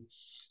nation.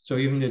 So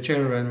even the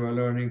children were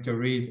learning to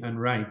read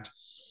and write.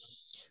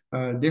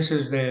 This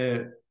is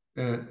the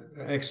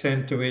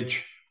extent to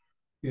which,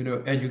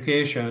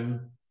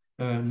 education,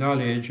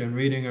 knowledge, and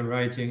reading and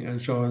writing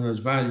and so on was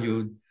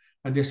valued.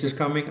 And this is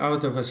coming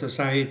out of a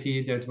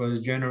society that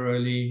was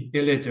generally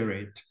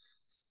illiterate.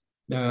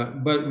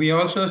 But we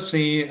also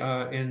see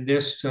in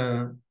this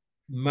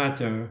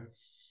matter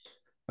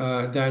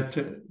that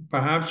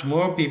perhaps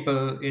more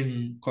people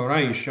in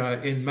Quraysh,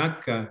 in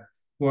Mecca,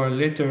 were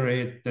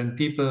literate than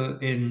people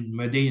in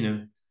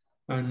Medina.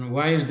 And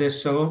why is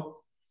this so?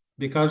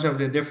 Because of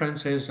the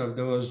differences of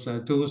those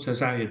two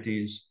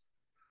societies.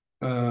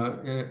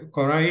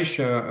 Quraysh,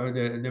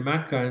 the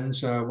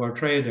Meccans, were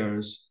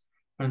traders.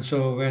 And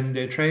so when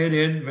they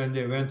traded, when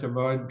they went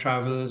abroad,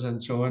 travels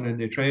and so on, and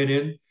they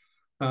traded,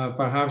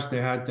 perhaps they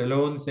had to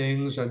loan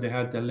things or they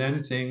had to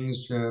lend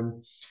things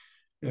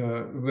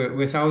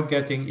without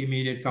getting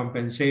immediate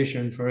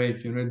compensation for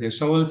it. They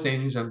sold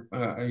things, and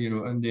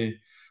and they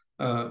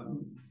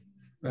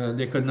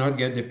they could not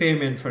get the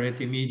payment for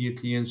it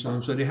immediately and so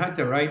on. So they had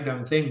to write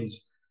down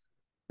things.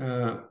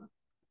 And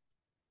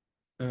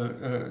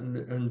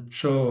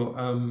so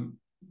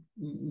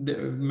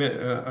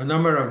a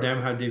number of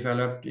them had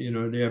developed,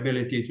 the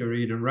ability to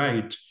read and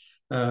write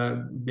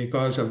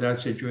because of that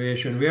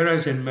situation.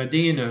 Whereas in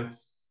Medina,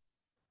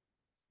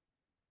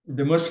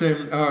 the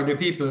Muslim or the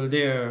people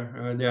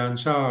there, the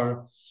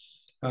Ansar,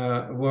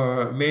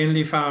 were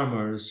mainly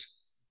farmers.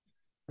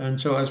 And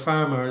so as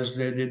farmers,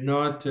 they did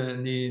not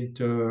need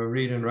to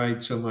read and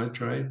write so much,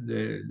 right?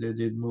 They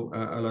did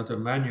a lot of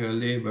manual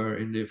labor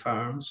in the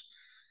farms,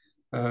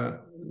 uh,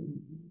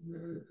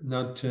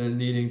 not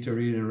needing to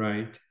read and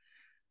write.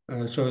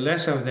 So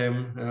less of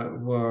them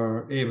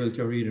were able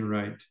to read and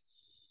write.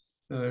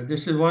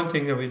 This is one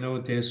thing that we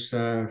noticed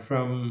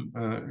from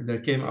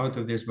that came out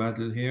of this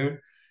battle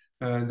here,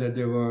 that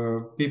there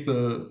were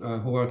people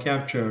who were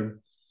captured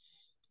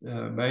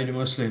by the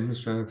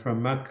Muslims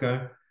from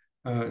Mecca.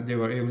 They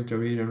were able to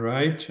read and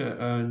write,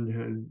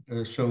 and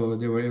so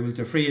they were able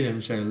to free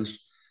themselves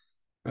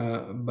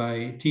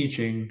by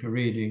teaching,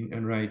 reading,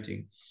 and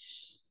writing.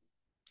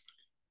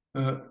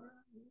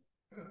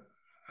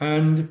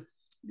 And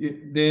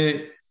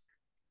they,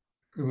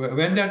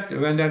 when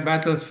that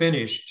battle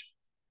finished,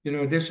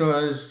 this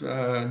was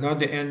not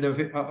the end of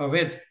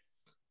it.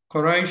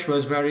 Quraysh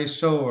was very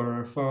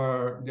sore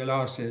for the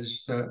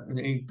losses.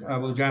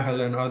 Abu Jahl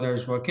and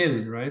others were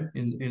killed, right,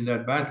 in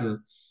that battle.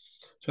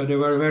 So they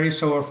were very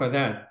sore for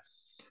that.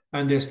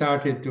 And they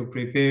started to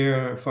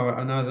prepare for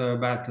another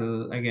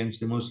battle against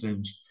the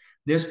Muslims.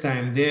 This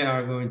time they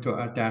are going to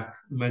attack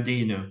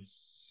Medina.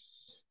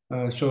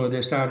 So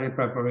they started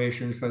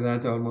preparations for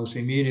that almost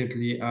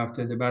immediately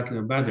after the Battle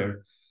of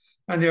Badr.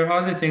 And there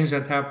are other things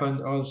that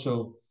happened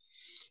also.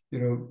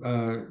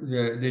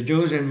 The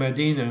Jews in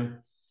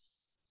Medina,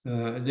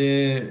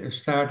 they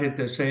started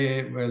to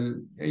say, well,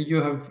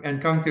 you have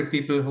encountered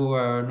people who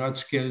are not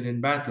skilled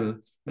in battle,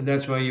 and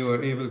that's why you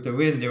were able to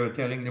win. They were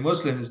telling the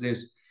Muslims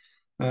this.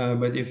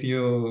 But if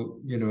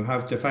you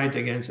have to fight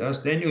against us,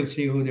 then you'll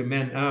see who the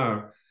men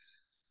are.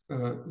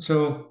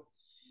 So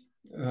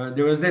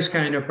there was this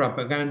kind of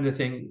propaganda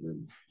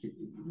thing.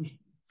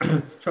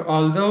 So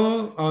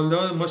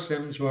although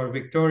Muslims were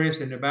victorious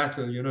in the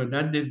battle,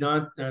 that did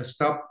not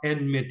stop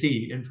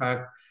enmity. In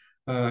fact,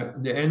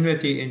 the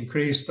enmity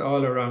increased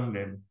all around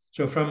them.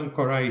 So from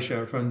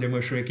Quraysh, from the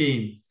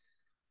Mushrikeen,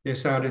 they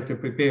started to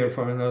prepare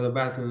for another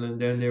battle, and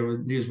then there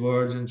were these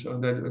words and so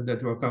on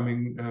that were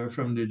coming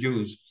from the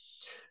Jews.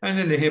 And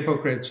then the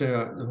hypocrites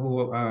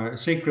who are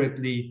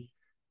secretly,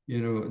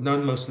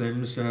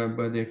 non-Muslims,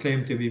 but they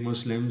claim to be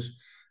Muslims,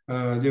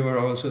 they were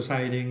also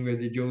siding with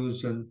the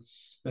Jews and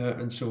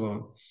so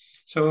on.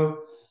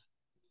 So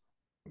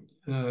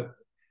uh,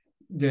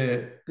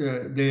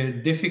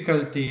 the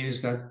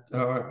difficulties that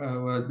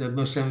the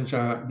Muslims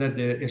are, that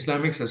the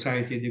Islamic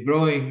society, the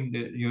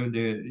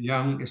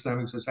young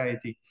Islamic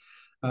society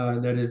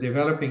that is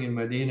developing in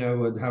Medina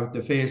would have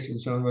to face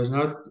and so on was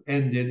not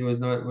ended, was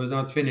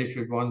not finished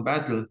with one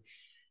battle.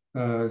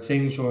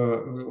 Things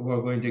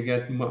were going to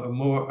get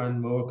more and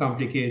more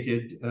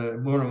complicated,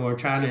 more and more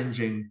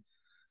challenging.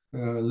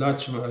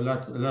 Lot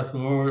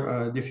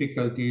more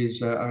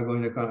difficulties are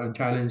going to and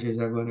challenges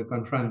are going to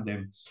confront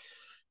them.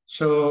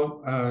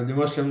 So the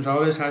Muslims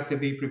always had to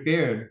be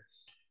prepared.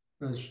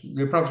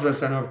 The Prophet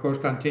ﷺ, of course,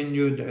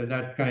 continued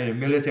that kind of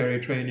military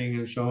training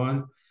and so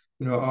on,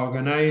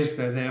 organized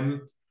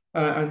them.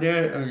 And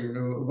there,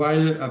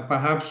 while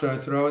perhaps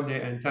throughout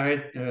the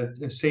entire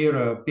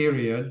Seerah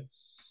period,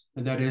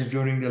 that is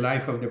during the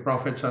life of the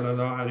Prophet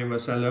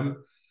ﷺ,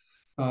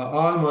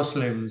 all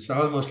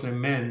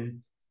Muslim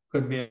men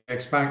could be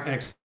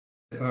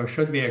or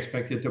should be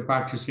expected to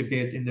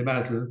participate in the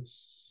battle.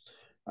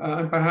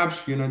 And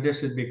perhaps,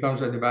 this is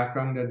because of the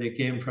background that they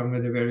came from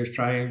with the various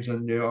tribes,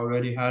 and they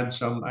already had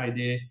some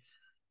idea,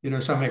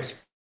 some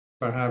experience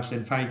perhaps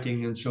in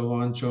fighting and so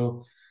on.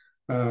 So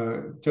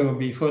to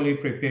be fully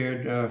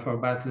prepared for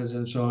battles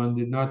and so on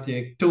did not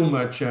take too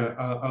much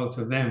out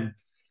of them.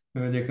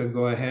 They could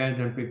go ahead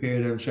and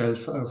prepare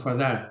themselves for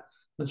that.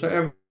 And so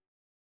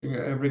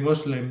every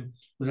Muslim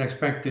was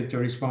expected to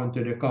respond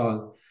to the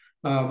call.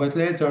 But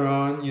later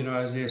on,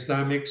 as the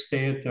Islamic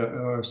State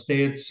or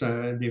states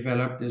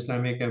developed,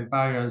 Islamic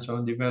empire and so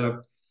on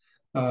developed,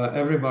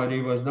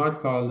 everybody was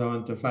not called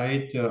on to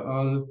fight.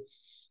 All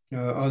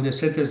the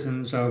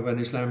citizens of an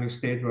Islamic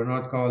state were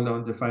not called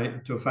on to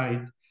fight.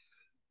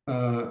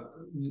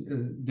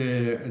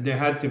 They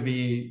had to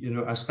be,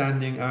 a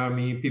standing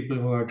army, people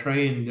who are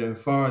trained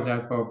for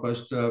that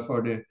purpose,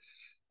 for the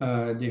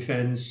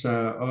defense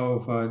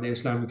of the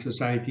Islamic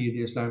society,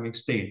 the Islamic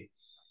State.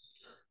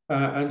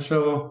 And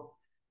so,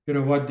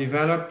 what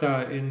developed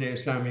in the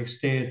Islamic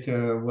State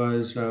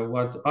was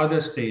what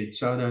other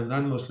states, other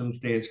non-Muslim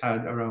states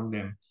had around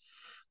them.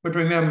 But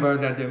remember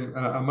that the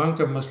amount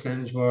of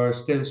Muslims were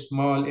still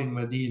small in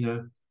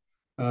Medina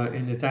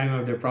in the time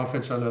of the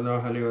Prophet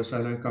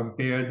ﷺ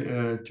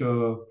compared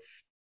to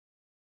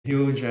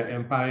huge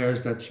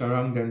empires that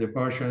surround them, the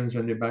Persians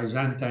and the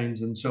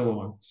Byzantines and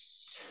so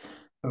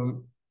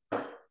on.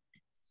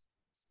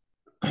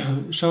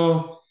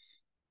 So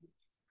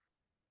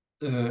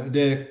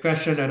the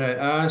question that I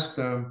asked,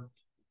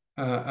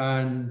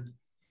 and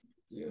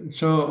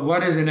so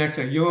what is the next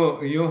thing?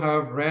 You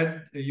have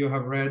read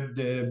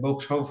the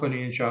books,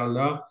 hopefully,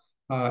 inshallah,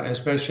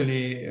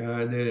 especially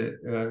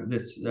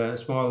this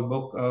small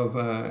book of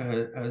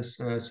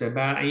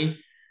Sabai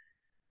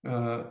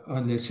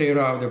on the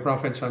Seerah of the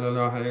Prophet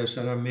sallallahu alaihi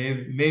wasallam.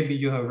 Maybe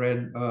you have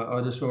read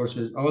other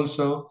sources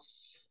also.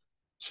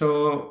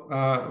 So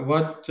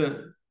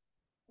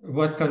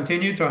what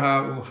continued to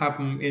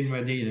happen in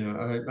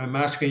Medina? I'm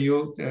asking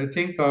you,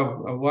 think of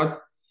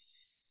what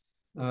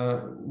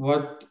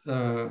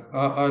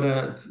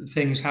other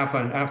things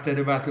happened after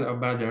the Battle of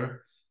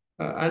Badr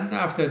and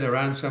after the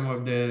ransom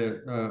of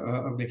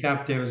the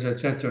captives,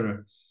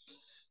 etc.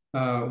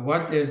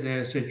 What is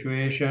the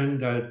situation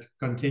that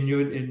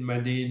continued in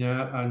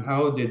Medina, and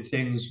how did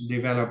things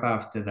develop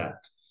after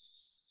that?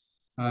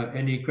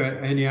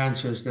 Any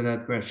answers to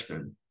that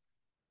question?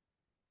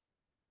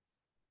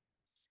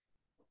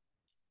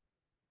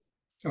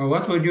 Or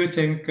what would you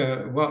think?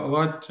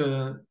 What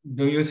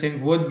do you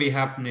think would be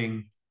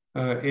happening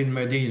in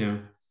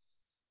Medina?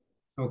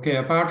 Okay,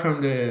 apart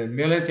from the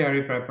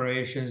military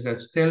preparations that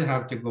still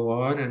have to go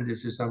on, and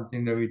this is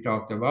something that we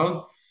talked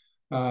about,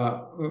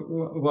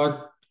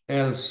 what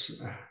else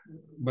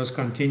was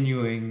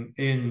continuing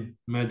in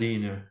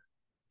Medina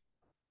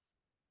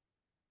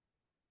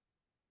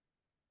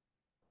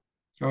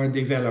or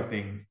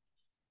developing?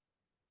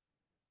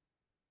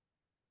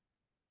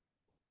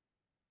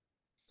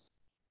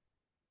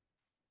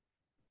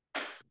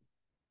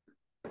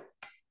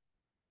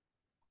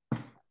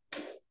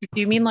 Do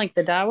you mean like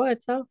the dawah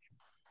itself?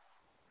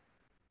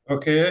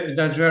 Okay,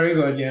 that's very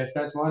good. Yes,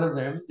 that's one of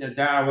them. The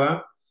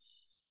da'wah.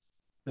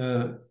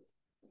 Uh,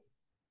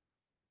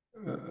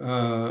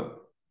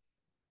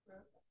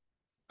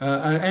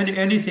 uh,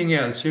 anything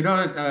else?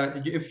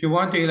 If you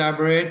want to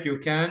elaborate, you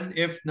can.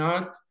 If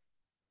not,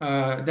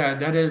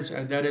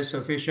 that is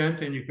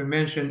sufficient, and you can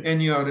mention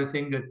any other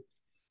thing that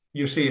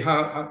you see.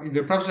 How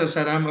the Prophet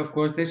ﷺ, of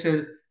course, this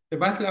is the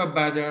Battle of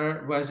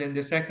Badr was in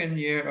the second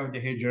year of the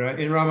Hijrah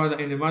in Ramadan,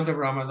 in the month of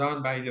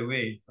Ramadan, by the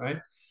way,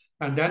 right?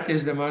 And that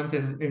is the month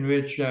in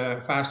which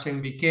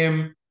fasting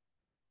became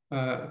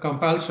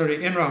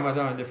compulsory in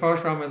Ramadan, the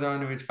first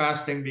Ramadan in which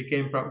fasting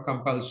became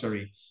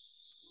compulsory.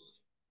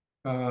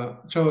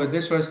 So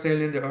this was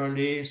still in the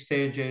early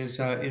stages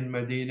in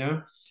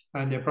Medina,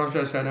 and the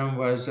Prophet ﷺ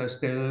was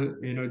still,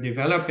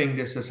 developing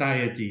the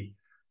society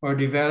or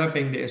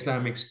developing the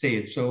Islamic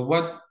State. So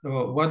what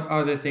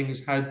other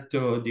things had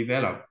to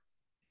develop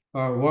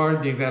or were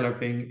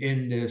developing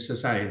in the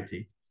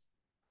society?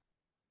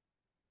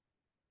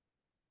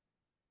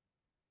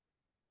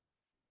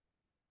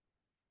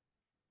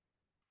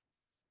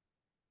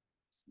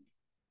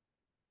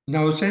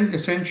 Now,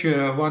 since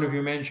one of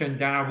you mentioned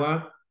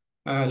da'wah,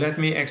 let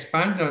me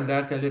expand on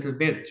that a little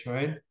bit,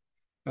 right?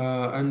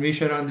 And we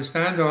should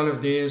understand all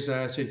of these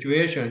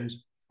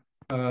situations.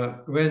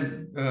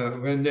 When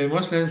the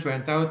Muslims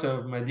went out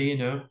of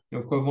Medina,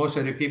 of course, most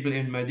of the people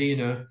in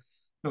Medina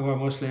were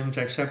Muslims,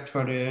 except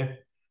for the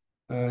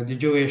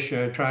Jewish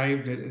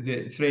tribe,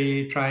 the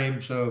three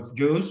tribes of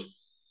Jews.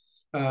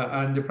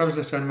 And the Prophet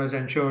ﷺ was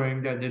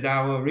ensuring that the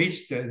dawah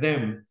reached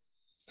them.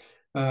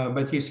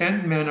 But he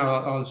sent men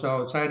also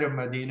outside of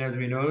Medina, as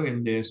we know,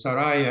 in the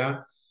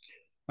Saraya,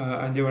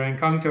 and they were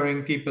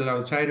encountering people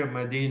outside of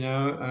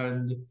Medina,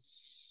 and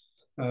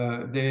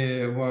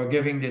they were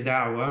giving the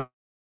da'wah.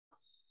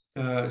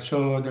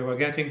 So they were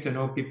getting to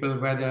know people,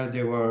 whether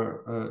they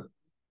were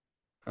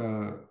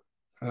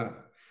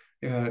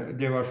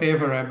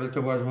favorable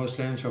towards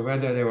Muslims or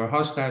whether they were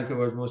hostile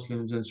towards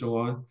Muslims and so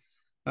on,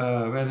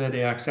 whether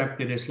they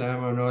accepted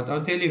Islam or not,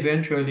 until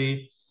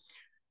eventually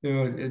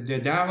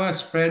the dawah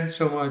spread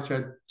so much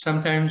that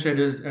sometimes it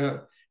is,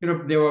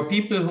 there were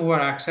people who were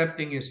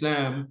accepting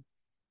Islam,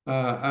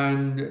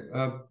 and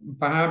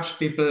perhaps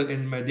people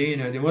in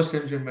Medina, the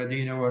Muslims in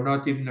Medina, were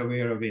not even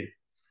aware of it.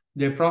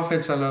 The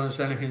Prophet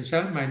ﷺ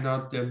himself might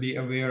not be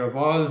aware of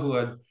all who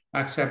had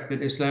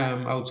accepted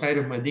Islam outside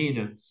of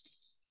Medina,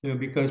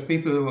 because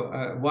people,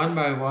 one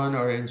by one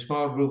or in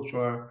small groups,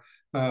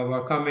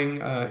 were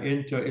coming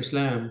into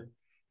Islam,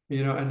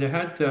 and they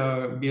had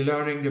to be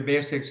learning the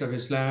basics of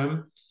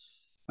Islam.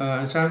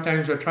 And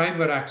sometimes a tribe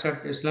would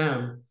accept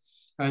Islam,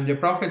 and the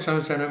Prophet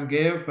ﷺ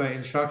gave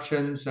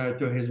instructions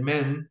to his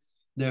men,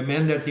 the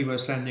men that he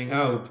was sending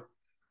out.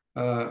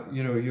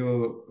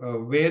 You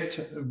wait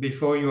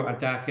before you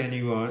attack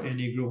anyone,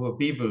 any group of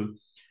people.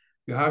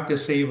 You have to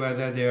see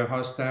whether they are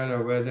hostile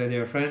or whether they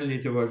are friendly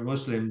towards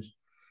Muslims,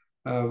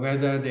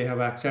 whether they have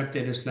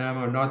accepted Islam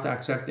or not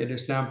accepted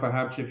Islam.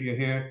 Perhaps if you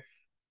hear,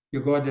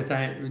 you go at the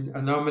time,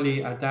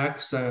 normally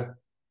attacks,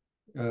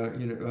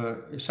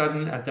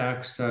 sudden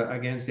attacks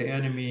against the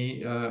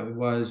enemy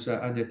was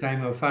at the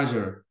time of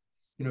Fajr,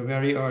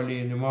 very early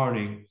in the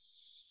morning.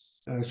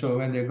 So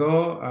when they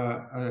go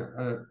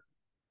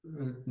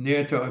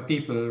near to a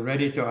people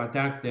ready to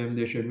attack them,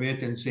 they should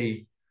wait and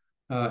see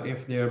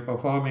if they are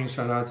performing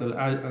Salatul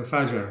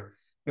Fajr.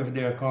 if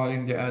they are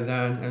calling the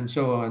adhan and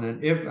so on.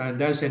 And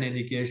that's an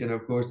indication,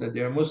 of course, that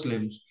they are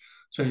Muslims,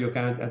 so you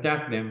can't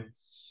attack them.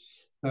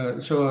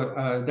 That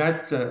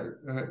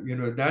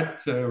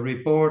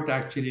report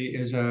actually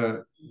is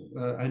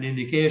an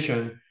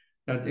indication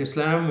that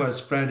Islam was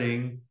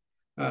spreading,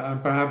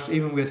 and perhaps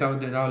even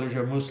without the knowledge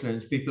of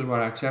Muslims, people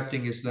were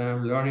accepting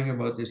Islam, learning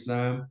about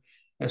Islam,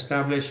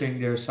 establishing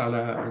their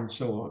salah, and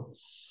so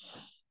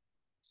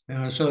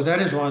on. So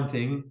that is one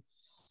thing.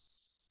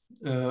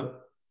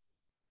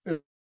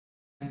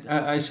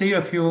 I see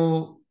a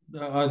few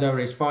other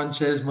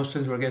responses.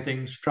 Muslims were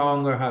getting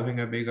stronger, having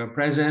a bigger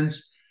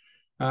presence.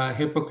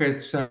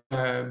 Hypocrites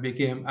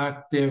became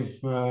active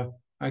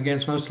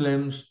against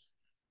Muslims.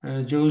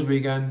 Jews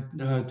began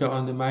to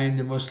undermine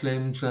the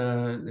Muslims,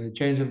 the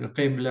change of the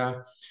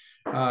Qibla.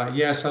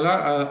 Yes, a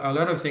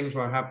lot of things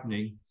were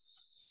happening.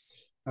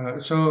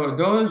 So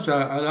those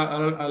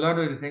a lot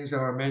of the things that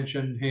were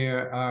mentioned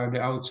here are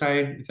the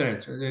outside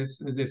threats,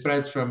 the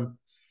threats from,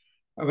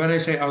 when I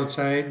say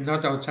outside,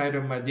 not outside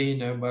of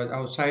Medina, but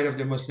outside of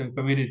the Muslim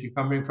community,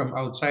 coming from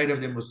outside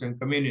of the Muslim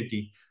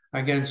community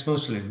against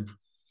Muslims.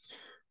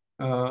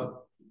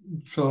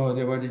 So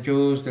there were the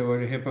Jews, there were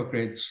the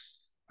hypocrites,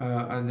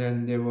 and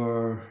then there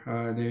were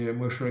the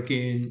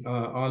mushrikeen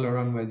all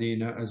around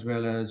Medina, as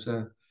well as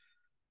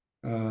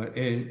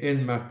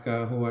in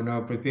Mecca, who are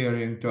now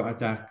preparing to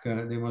attack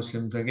the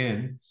Muslims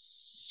again.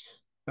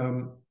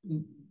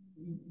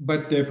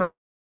 But the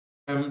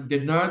Prophet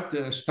did not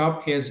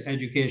stop his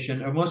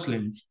education of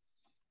Muslims.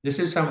 This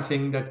is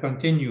something that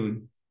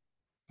continued.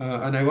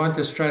 And I want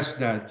to stress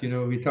that,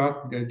 we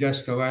talked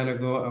just a while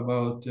ago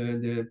about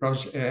the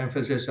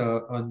emphasis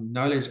on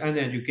knowledge and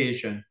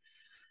education,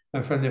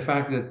 from the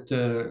fact that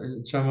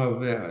some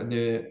of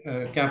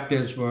the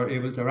captives were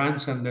able to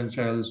ransom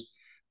themselves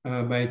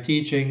by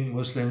teaching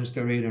Muslims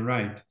to read and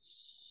write.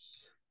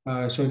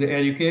 So the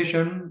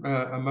education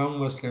among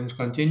Muslims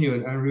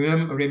continued. And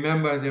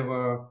remember, there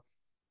were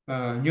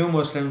new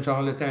Muslims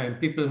all the time,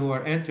 people who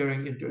are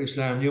entering into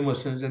Islam, new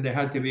Muslims, and they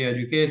had to be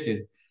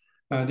educated.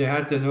 They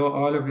had to know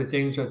all of the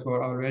things that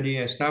were already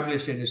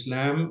established in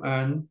Islam,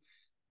 and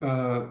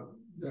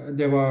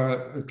they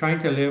were trying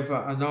to live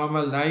a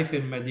normal life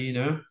in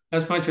Medina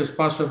as much as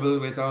possible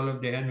with all of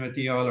the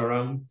enmity all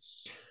around.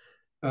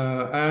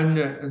 How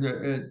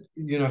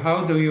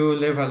do you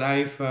live a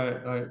life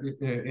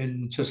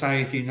in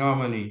society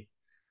normally?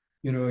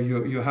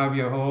 You have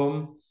your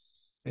home,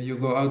 you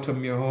go out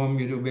from your home,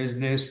 you do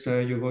business,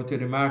 you go to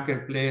the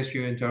marketplace,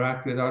 you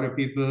interact with other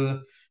people.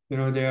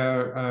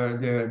 There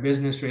are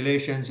business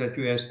relations that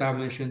you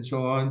establish and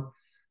so on,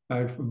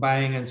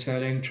 buying and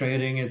selling,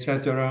 trading,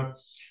 etc.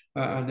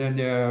 And then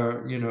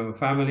there are,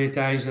 family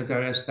ties that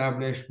are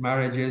established,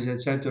 marriages,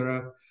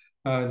 etc.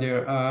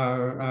 There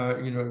are,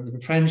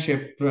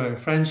 friendships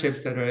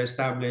that are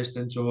established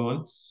and so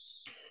on.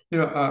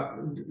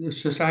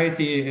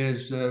 Society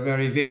is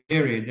very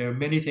varied. There are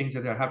many things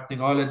that are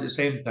happening all at the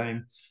same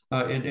time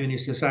in any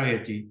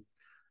society.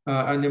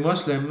 And the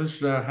Muslims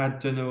had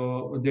to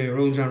know the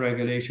rules and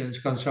regulations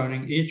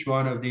concerning each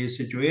one of these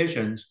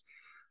situations,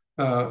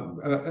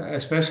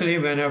 especially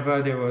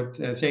whenever there were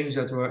things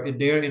that were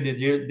there in the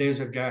days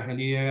of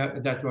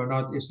Jahiliyyah that were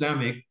not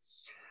Islamic,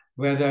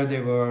 whether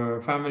they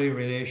were family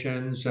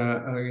relations,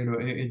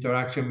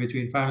 interaction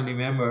between family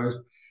members,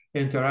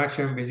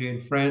 interaction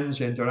between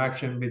friends,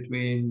 interaction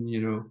between,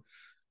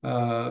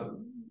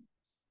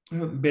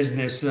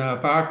 business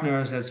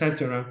partners,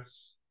 etc.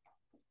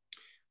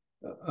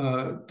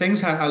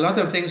 A lot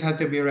of things had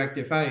to be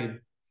rectified.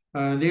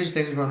 These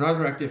things were not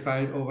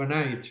rectified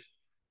overnight.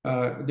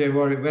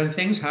 When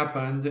things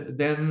happened,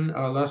 then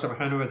Allah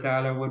subhanahu wa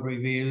ta'ala would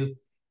reveal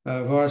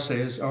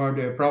verses, or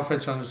the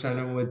Prophet sallallahu alaihi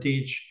wasallam would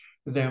teach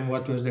them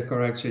what was the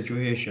correct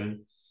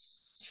situation.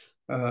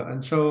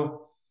 And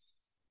so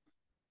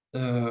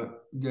the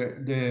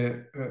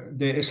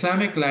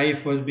Islamic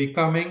life was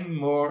becoming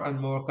more and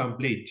more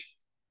complete.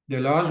 The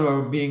laws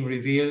were being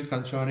revealed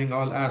concerning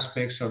all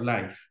aspects of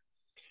life.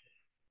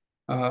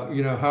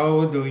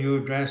 How do you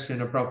dress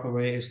in a proper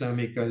way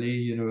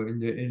Islamically,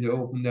 in the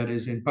open, that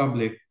is in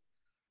public?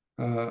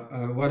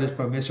 What is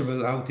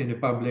permissible out in the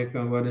public,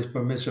 and what is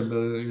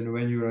permissible,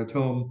 when you're at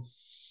home,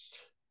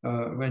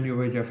 when you're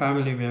with your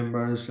family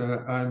members,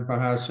 and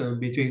perhaps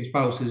between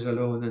spouses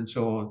alone, and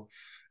so on.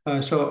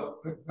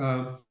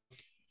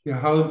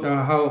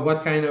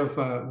 What kind of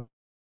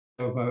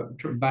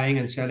buying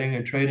and selling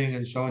and trading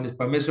and so on is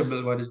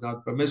permissible, what is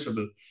not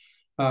permissible?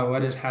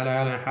 What is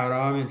halal and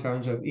haram in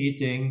terms of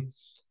eating,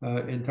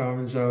 in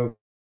terms of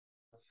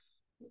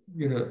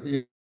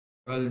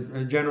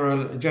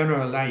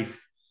general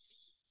life.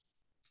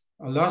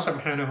 Allah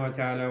subhanahu wa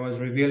ta'ala was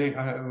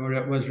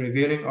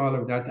revealing all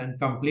of that and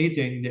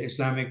completing the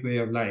Islamic way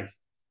of life.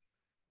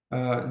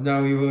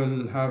 Now you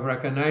will have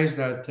recognized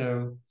that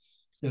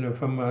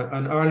from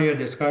an earlier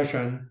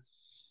discussion,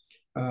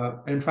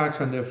 in fact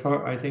from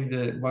I think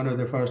one of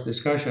the first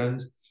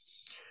discussions,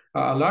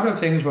 a lot of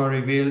things were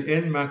revealed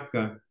in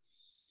Mecca.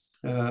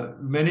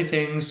 Many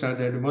things that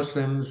the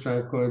Muslims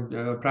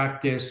could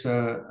practice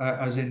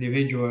as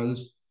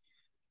individuals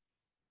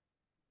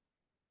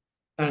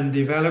and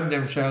develop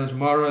themselves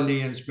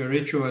morally and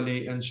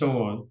spiritually and so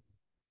on.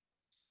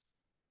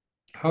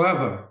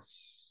 However,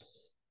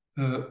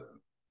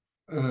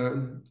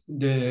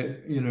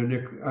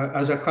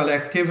 as a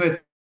collectivity,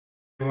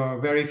 there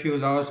were very few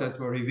laws that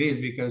were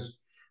revealed because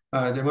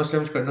the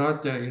Muslims could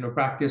not,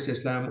 practice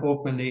Islam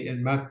openly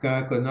in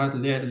Mecca, could not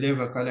live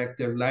a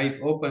collective life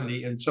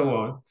openly, and so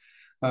on.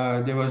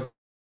 There was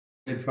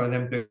for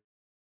them to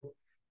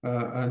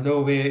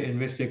no way in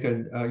which they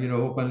could,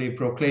 openly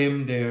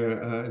proclaim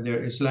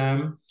their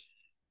Islam,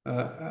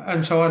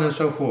 and so on and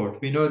so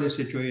forth. We know the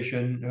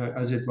situation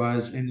as it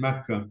was in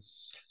Mecca.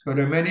 So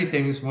there are many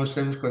things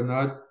Muslims could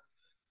not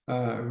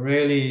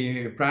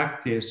really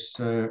practice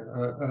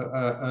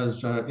as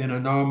in a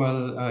normal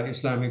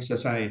Islamic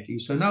society.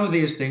 So now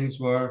these things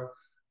were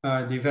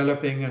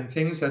developing, and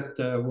things that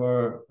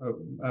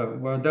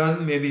were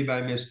done maybe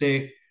by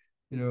mistake,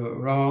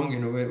 wrong,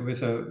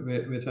 with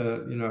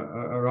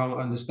a wrong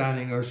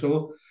understanding or so.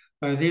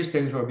 These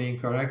things were being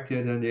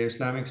corrected, and the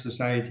Islamic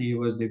society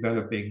was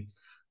developing.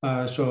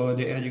 So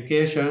the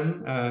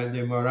education,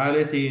 the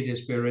morality, the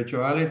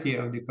spirituality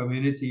of the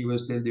community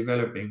was still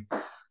developing.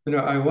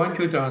 I want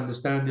you to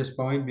understand this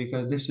point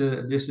because this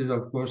is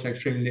of course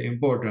extremely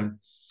important.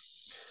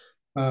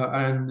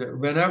 And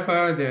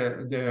whenever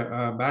there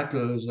are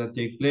battles that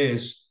take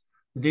place,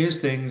 these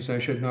things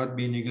should not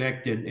be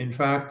neglected. In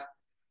fact,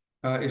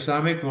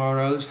 Islamic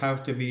morals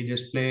have to be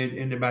displayed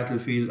in the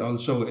battlefield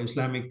also.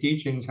 Islamic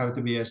teachings have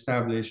to be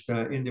established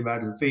in the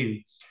battlefield.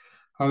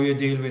 How you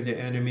deal with the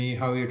enemy,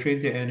 how you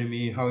treat the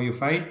enemy, how you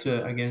fight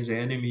against the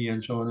enemy,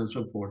 and so on and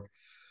so forth.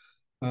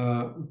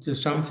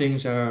 Some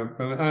things are,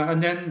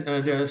 and then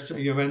there's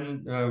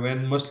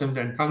when Muslims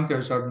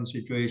encounter certain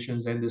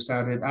situations and they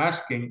started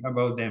asking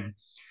about them.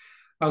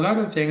 A lot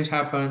of things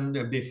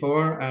happened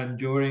before and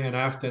during and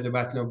after the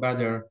Battle of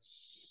Badr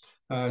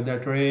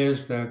that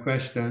raised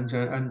questions,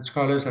 and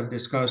scholars have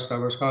discussed.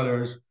 Our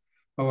scholars,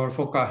 our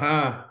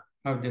fuqaha,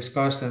 have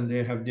discussed, and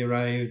they have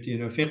derived,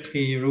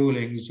 fiqhi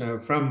rulings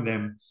from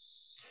them.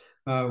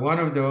 One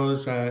of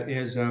those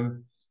is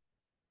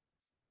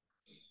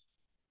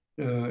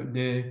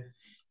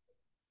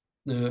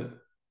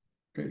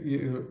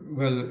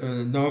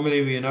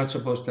normally we are not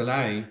supposed to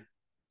lie.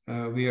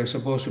 We are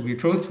supposed to be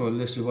truthful.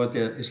 This is what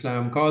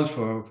Islam calls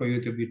for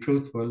you to be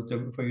truthful,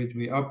 for you to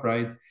be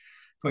upright,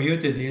 for you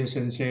to deal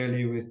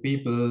sincerely with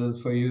people,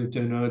 for you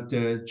to not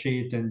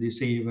cheat and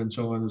deceive, and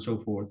so on and so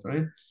forth,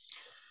 right?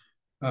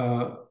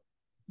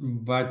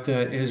 But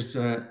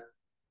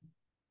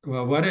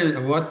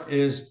what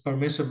is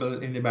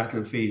permissible in the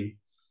battlefield?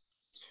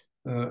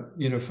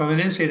 From an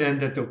incident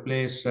that took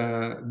place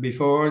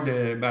before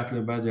the Battle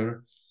of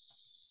Badr,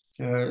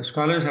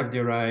 scholars have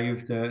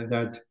derived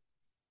that,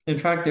 in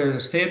fact, there's a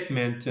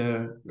statement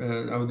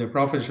of the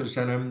Prophet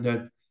ﷺ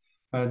that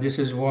this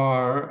is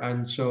war,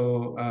 and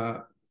so,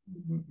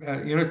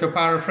 to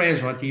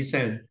paraphrase what he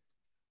said,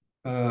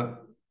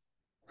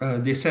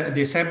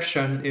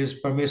 deception is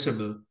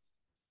permissible.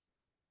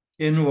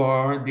 In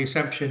war,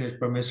 deception is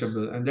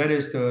permissible, and that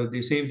is to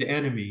deceive the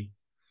enemy.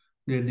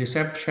 The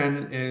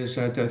deception is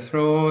to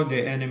throw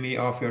the enemy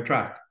off your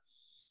track.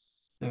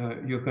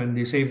 You can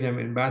deceive them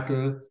in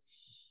battle.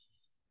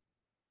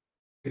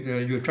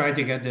 You try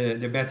to get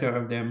the better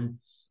of them,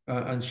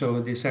 and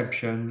so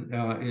deception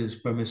is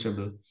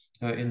permissible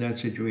in that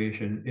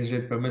situation. Is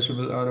it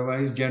permissible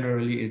otherwise?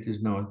 Generally, it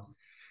is not.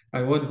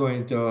 I won't go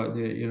into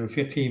the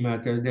fiqhi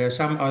matter. There are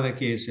some other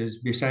cases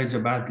besides a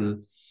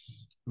battle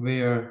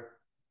where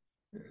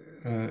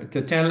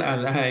to tell a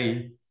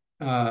lie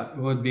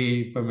would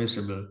be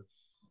permissible.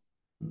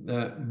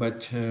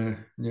 But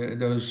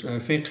those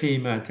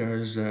fiqhi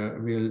matters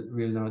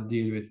we'll not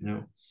deal with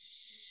now.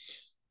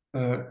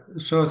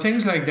 So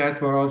things like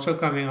that were also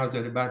coming out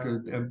of the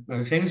battle,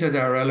 things that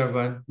are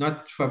relevant,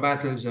 not for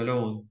battles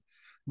alone,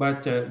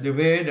 but the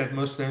way that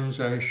Muslims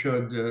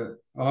should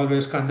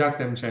always conduct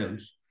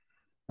themselves,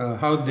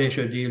 how they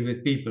should deal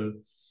with people.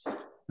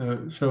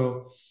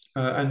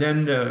 And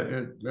then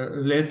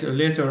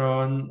later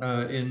on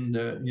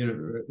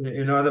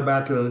in other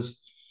battles,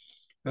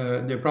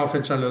 the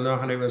Prophet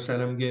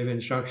ﷺ gave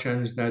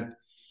instructions that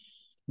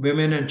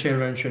women and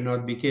children should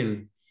not be killed,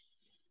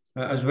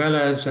 as well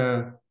as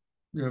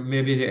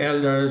maybe the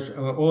elders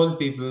or old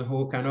people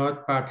who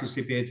cannot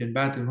participate in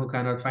battle, who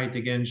cannot fight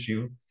against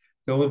you.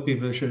 The old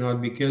people should not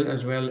be killed,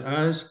 as well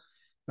as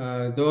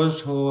those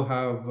who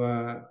have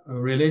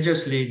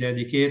religiously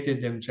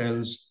dedicated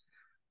themselves,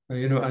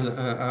 and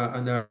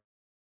are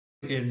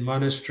in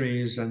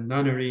monasteries and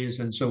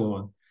nunneries and so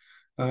on.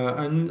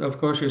 And of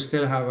course, we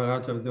still have a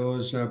lot of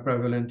those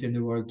prevalent in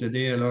the world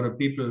today, a lot of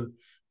people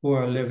who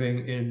are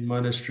living in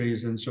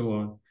monasteries and so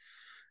on.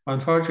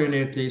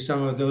 Unfortunately,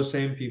 some of those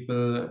same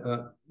people,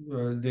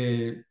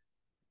 they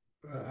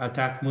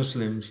attack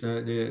Muslims,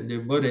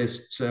 the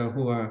Buddhists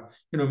who are,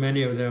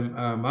 many of them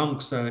are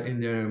monks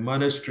in their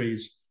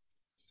monasteries.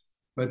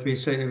 But we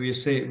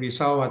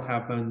saw what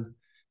happened,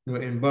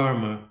 in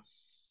Burma,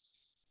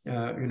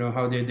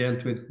 how they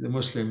dealt with the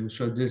Muslims.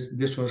 So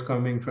this was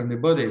coming from the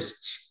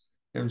Buddhists.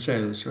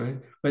 themselves, right?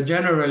 But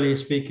generally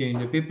speaking,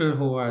 the people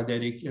who are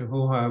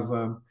who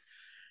have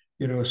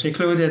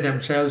secluded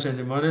themselves in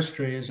the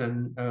monasteries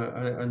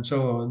and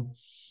so on,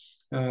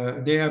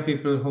 they are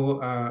people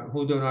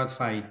who do not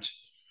fight.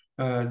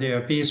 They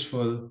are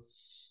peaceful,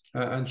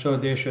 and so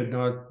they should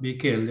not be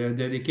killed. They are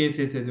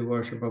dedicated to the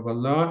worship of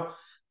Allah,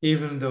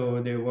 even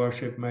though their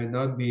worship might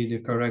not be the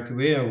correct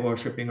way of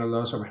worshiping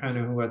Allah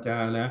subhanahu wa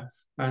ta'ala,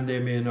 and they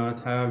may not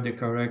have the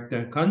correct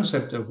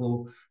concept of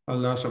who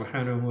Allah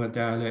subhanahu wa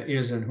ta'ala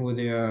is and who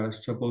they are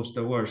supposed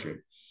to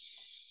worship.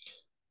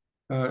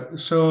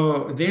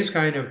 So these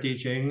kind of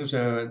teachings,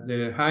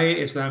 the high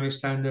Islamic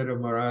standard of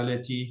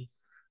morality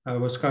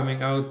was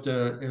coming out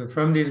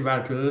from these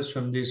battles,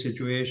 from these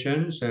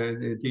situations.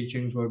 The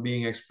teachings were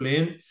being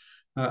explained,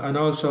 and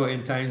also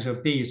in times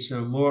of peace.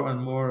 More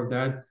and more of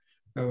that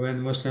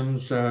when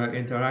Muslims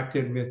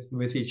interacted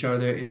with each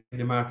other in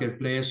the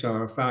marketplace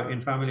or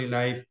in family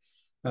life,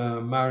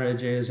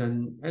 marriages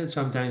and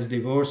sometimes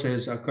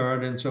divorces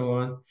occurred and so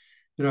on.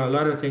 A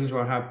lot of things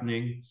were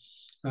happening.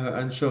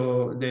 And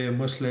so the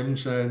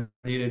Muslims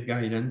needed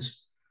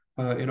guidance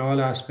in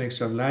all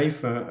aspects of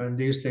life, and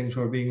these things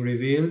were being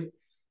revealed,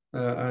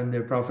 and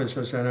the Prophet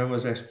ﷺ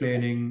was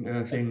explaining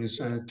things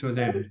to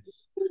them.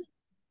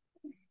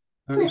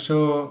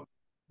 So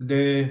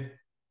the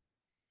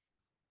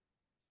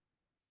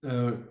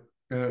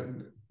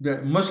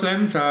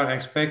Muslims are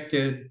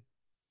expected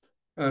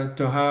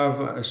to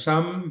have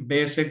some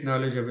basic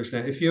knowledge of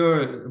Islam. If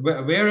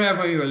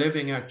wherever you're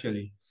living,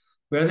 actually,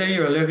 whether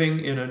you're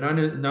living in a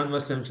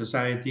non-Muslim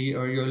society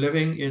or you're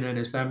living in an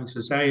Islamic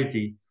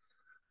society,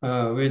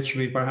 which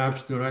we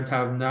perhaps do not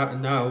have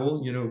now,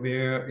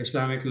 where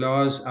Islamic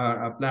laws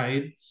are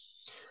applied.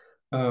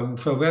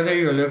 So whether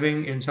you're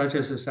living in such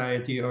a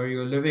society or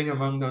you're living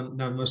among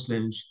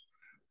non-Muslims,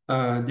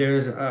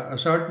 there's a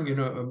certain,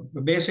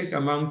 a basic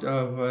amount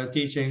of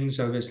teachings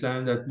of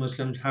Islam that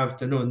Muslims have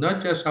to know,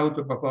 not just how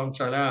to perform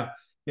salah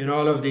in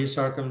all of these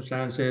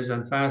circumstances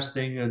and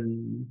fasting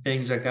and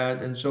paying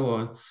zakat and so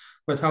on,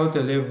 but how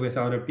to live with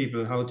other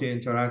people, how to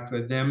interact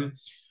with them.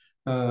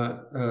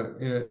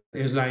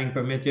 Is lying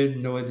permitted?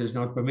 No, it is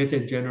not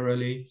permitted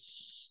generally.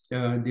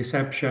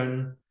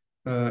 Deception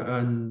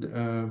and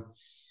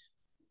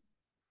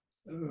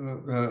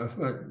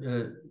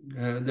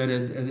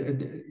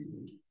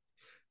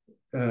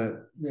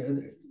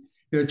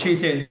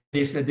cheating,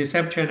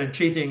 deception and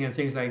cheating and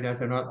things like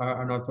that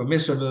are not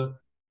permissible.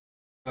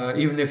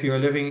 Even if you're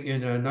living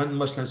in a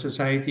non-Muslim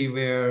society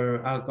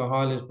where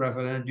alcohol is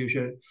prevalent, you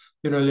should,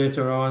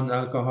 later on,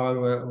 alcohol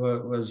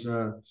was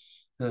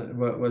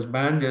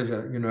banned. There's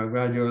a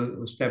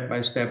gradual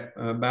step-by-step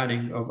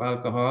banning of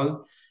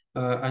alcohol,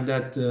 and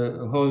that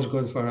holds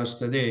good for us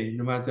today,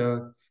 no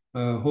matter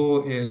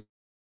who is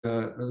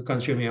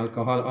consuming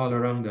alcohol all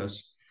around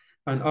us.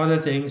 And other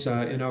things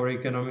in our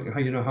economic,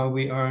 how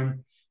we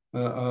earn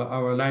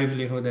our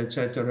livelihood,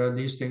 etc.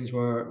 These things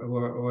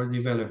were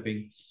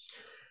developing.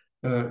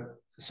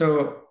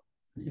 So,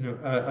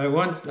 I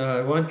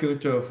want you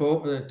to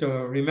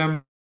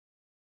remember.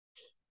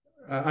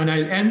 And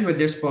I'll end with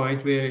this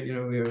point where,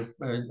 we're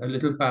a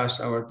little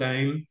past our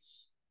time.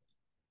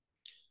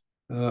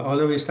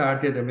 Although we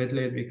started a bit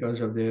late because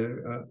of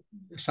the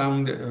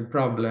sound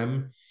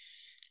problem,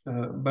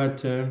 but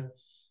the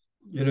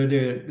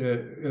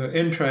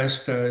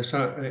interest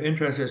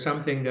is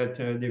something that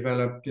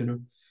developed,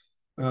 and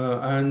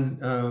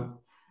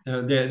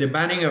the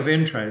banning of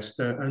interest,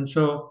 and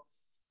so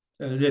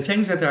the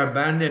things that are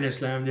banned in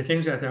Islam, the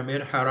things that are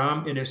made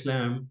haram in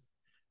Islam,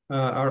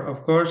 are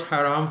of course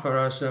haram for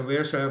us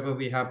wheresoever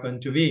we happen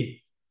to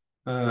be.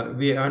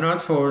 We are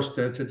not forced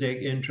to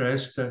take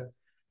interest.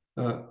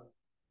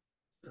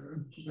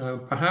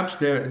 Perhaps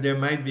there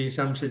might be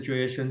some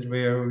situations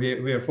where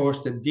we are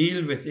forced to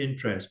deal with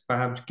interest,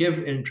 perhaps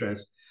give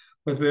interest,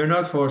 but we are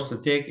not forced to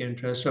take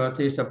interest. So at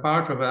least a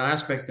part of an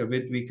aspect of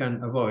it we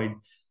can avoid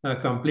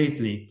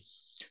completely.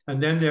 And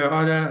then there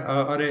are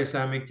other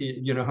Islamic,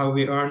 how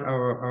we earn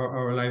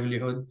our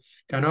livelihood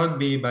cannot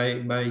be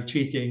by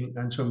cheating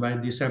and so by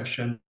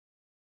deception,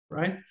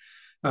 right?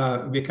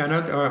 We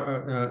cannot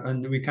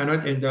and we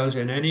cannot indulge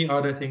in any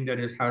other thing that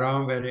is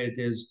haram, whether it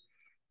is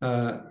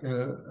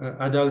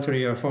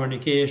adultery or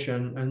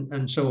fornication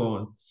and so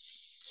on.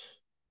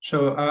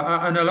 So,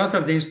 and a lot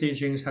of these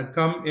teachings had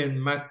come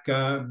in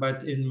Mecca,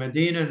 but in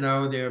Medina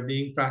now they are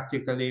being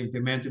practically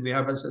implemented. We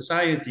have a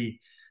society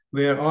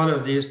where all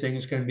of these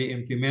things can be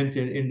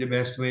implemented in the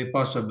best way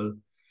possible.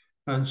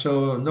 And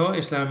so no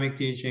Islamic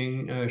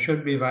teaching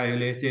should be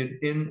violated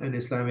in an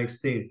Islamic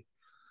state.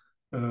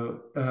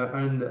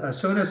 And as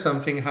soon as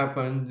something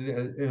happened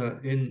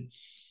in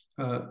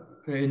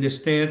the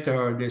state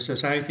or the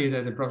society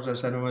that the Prophet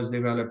ﷺ was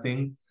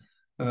developing,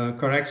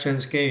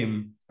 corrections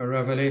came, a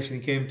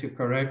revelation came to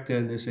correct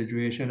the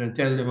situation and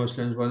tell the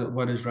Muslims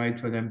what is right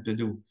for them to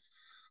do.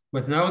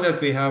 But now that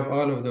we have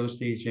all of those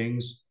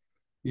teachings,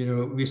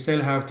 we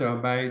still have to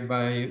abide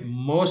by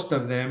most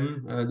of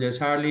them. There's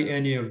hardly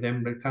any of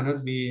them that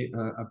cannot be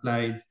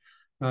applied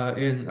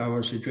in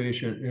our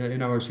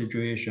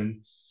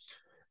situation.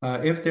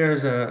 If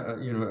there's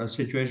a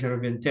situation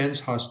of intense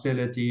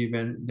hostility,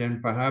 then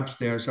perhaps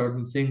there are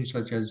certain things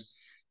such as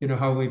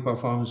how we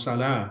perform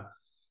salah,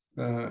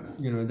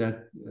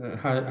 that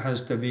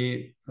has to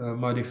be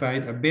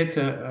modified a bit.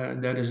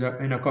 That is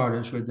in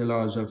accordance with the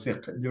laws of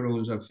fiqh, the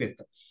rules of fiqh.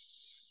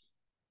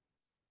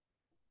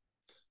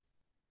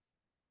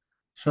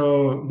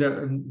 So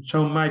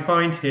my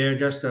point here,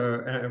 just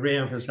to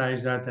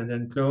re-emphasize that and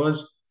then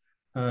close,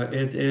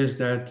 it is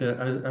that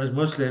as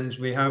Muslims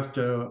we have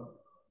to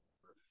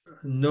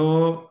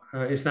know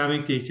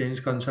Islamic teachings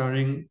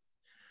concerning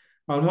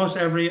almost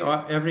every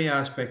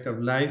aspect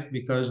of life,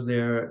 because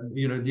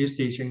these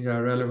teachings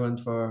are relevant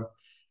for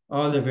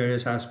all the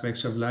various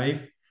aspects of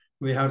life.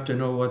 We have to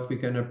know what we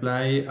can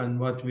apply and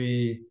what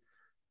we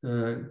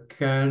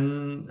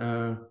can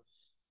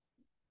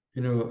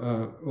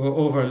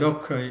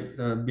overlook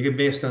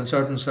based on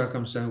certain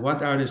circumstances.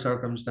 What are the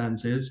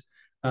circumstances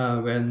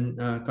when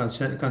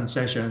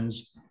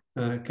concessions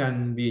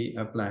can be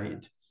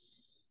applied?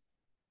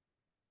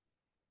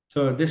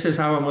 So this is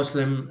how a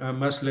Muslim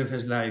must live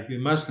his life. We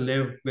must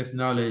live with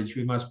knowledge.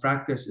 We must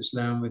practice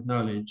Islam with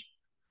knowledge.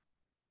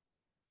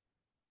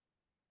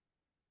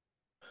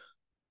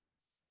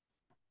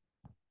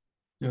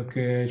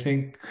 Okay, I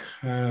think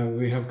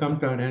we have come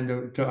to an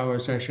end to our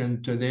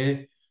session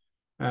today.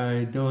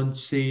 I don't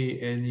see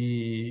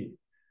any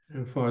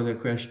further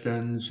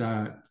questions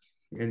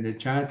in the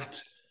chat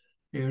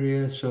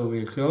area, so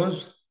we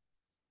close.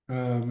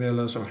 May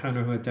Allah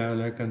subhanahu wa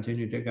ta'ala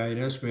continue to guide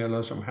us. May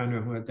Allah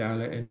subhanahu wa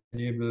ta'ala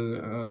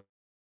enable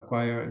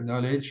acquire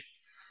knowledge,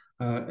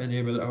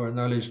 enable our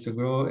knowledge to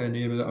grow,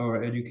 enable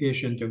our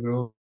education to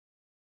grow,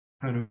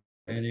 and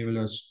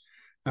enable us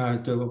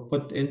to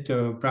put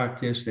into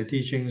practice the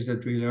teachings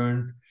that we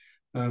learn.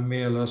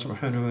 May Allah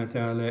subhanahu wa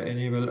ta'ala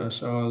enable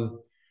us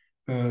all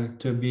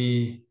to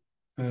be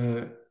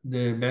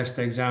the best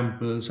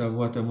examples of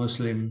what a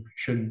Muslim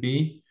should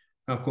be.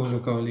 أقول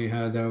قولي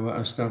هذا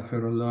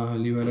وأستغفر الله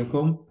لي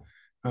ولكم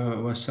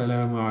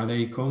والسلام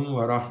عليكم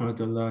ورحمة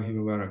الله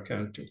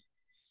وبركاته.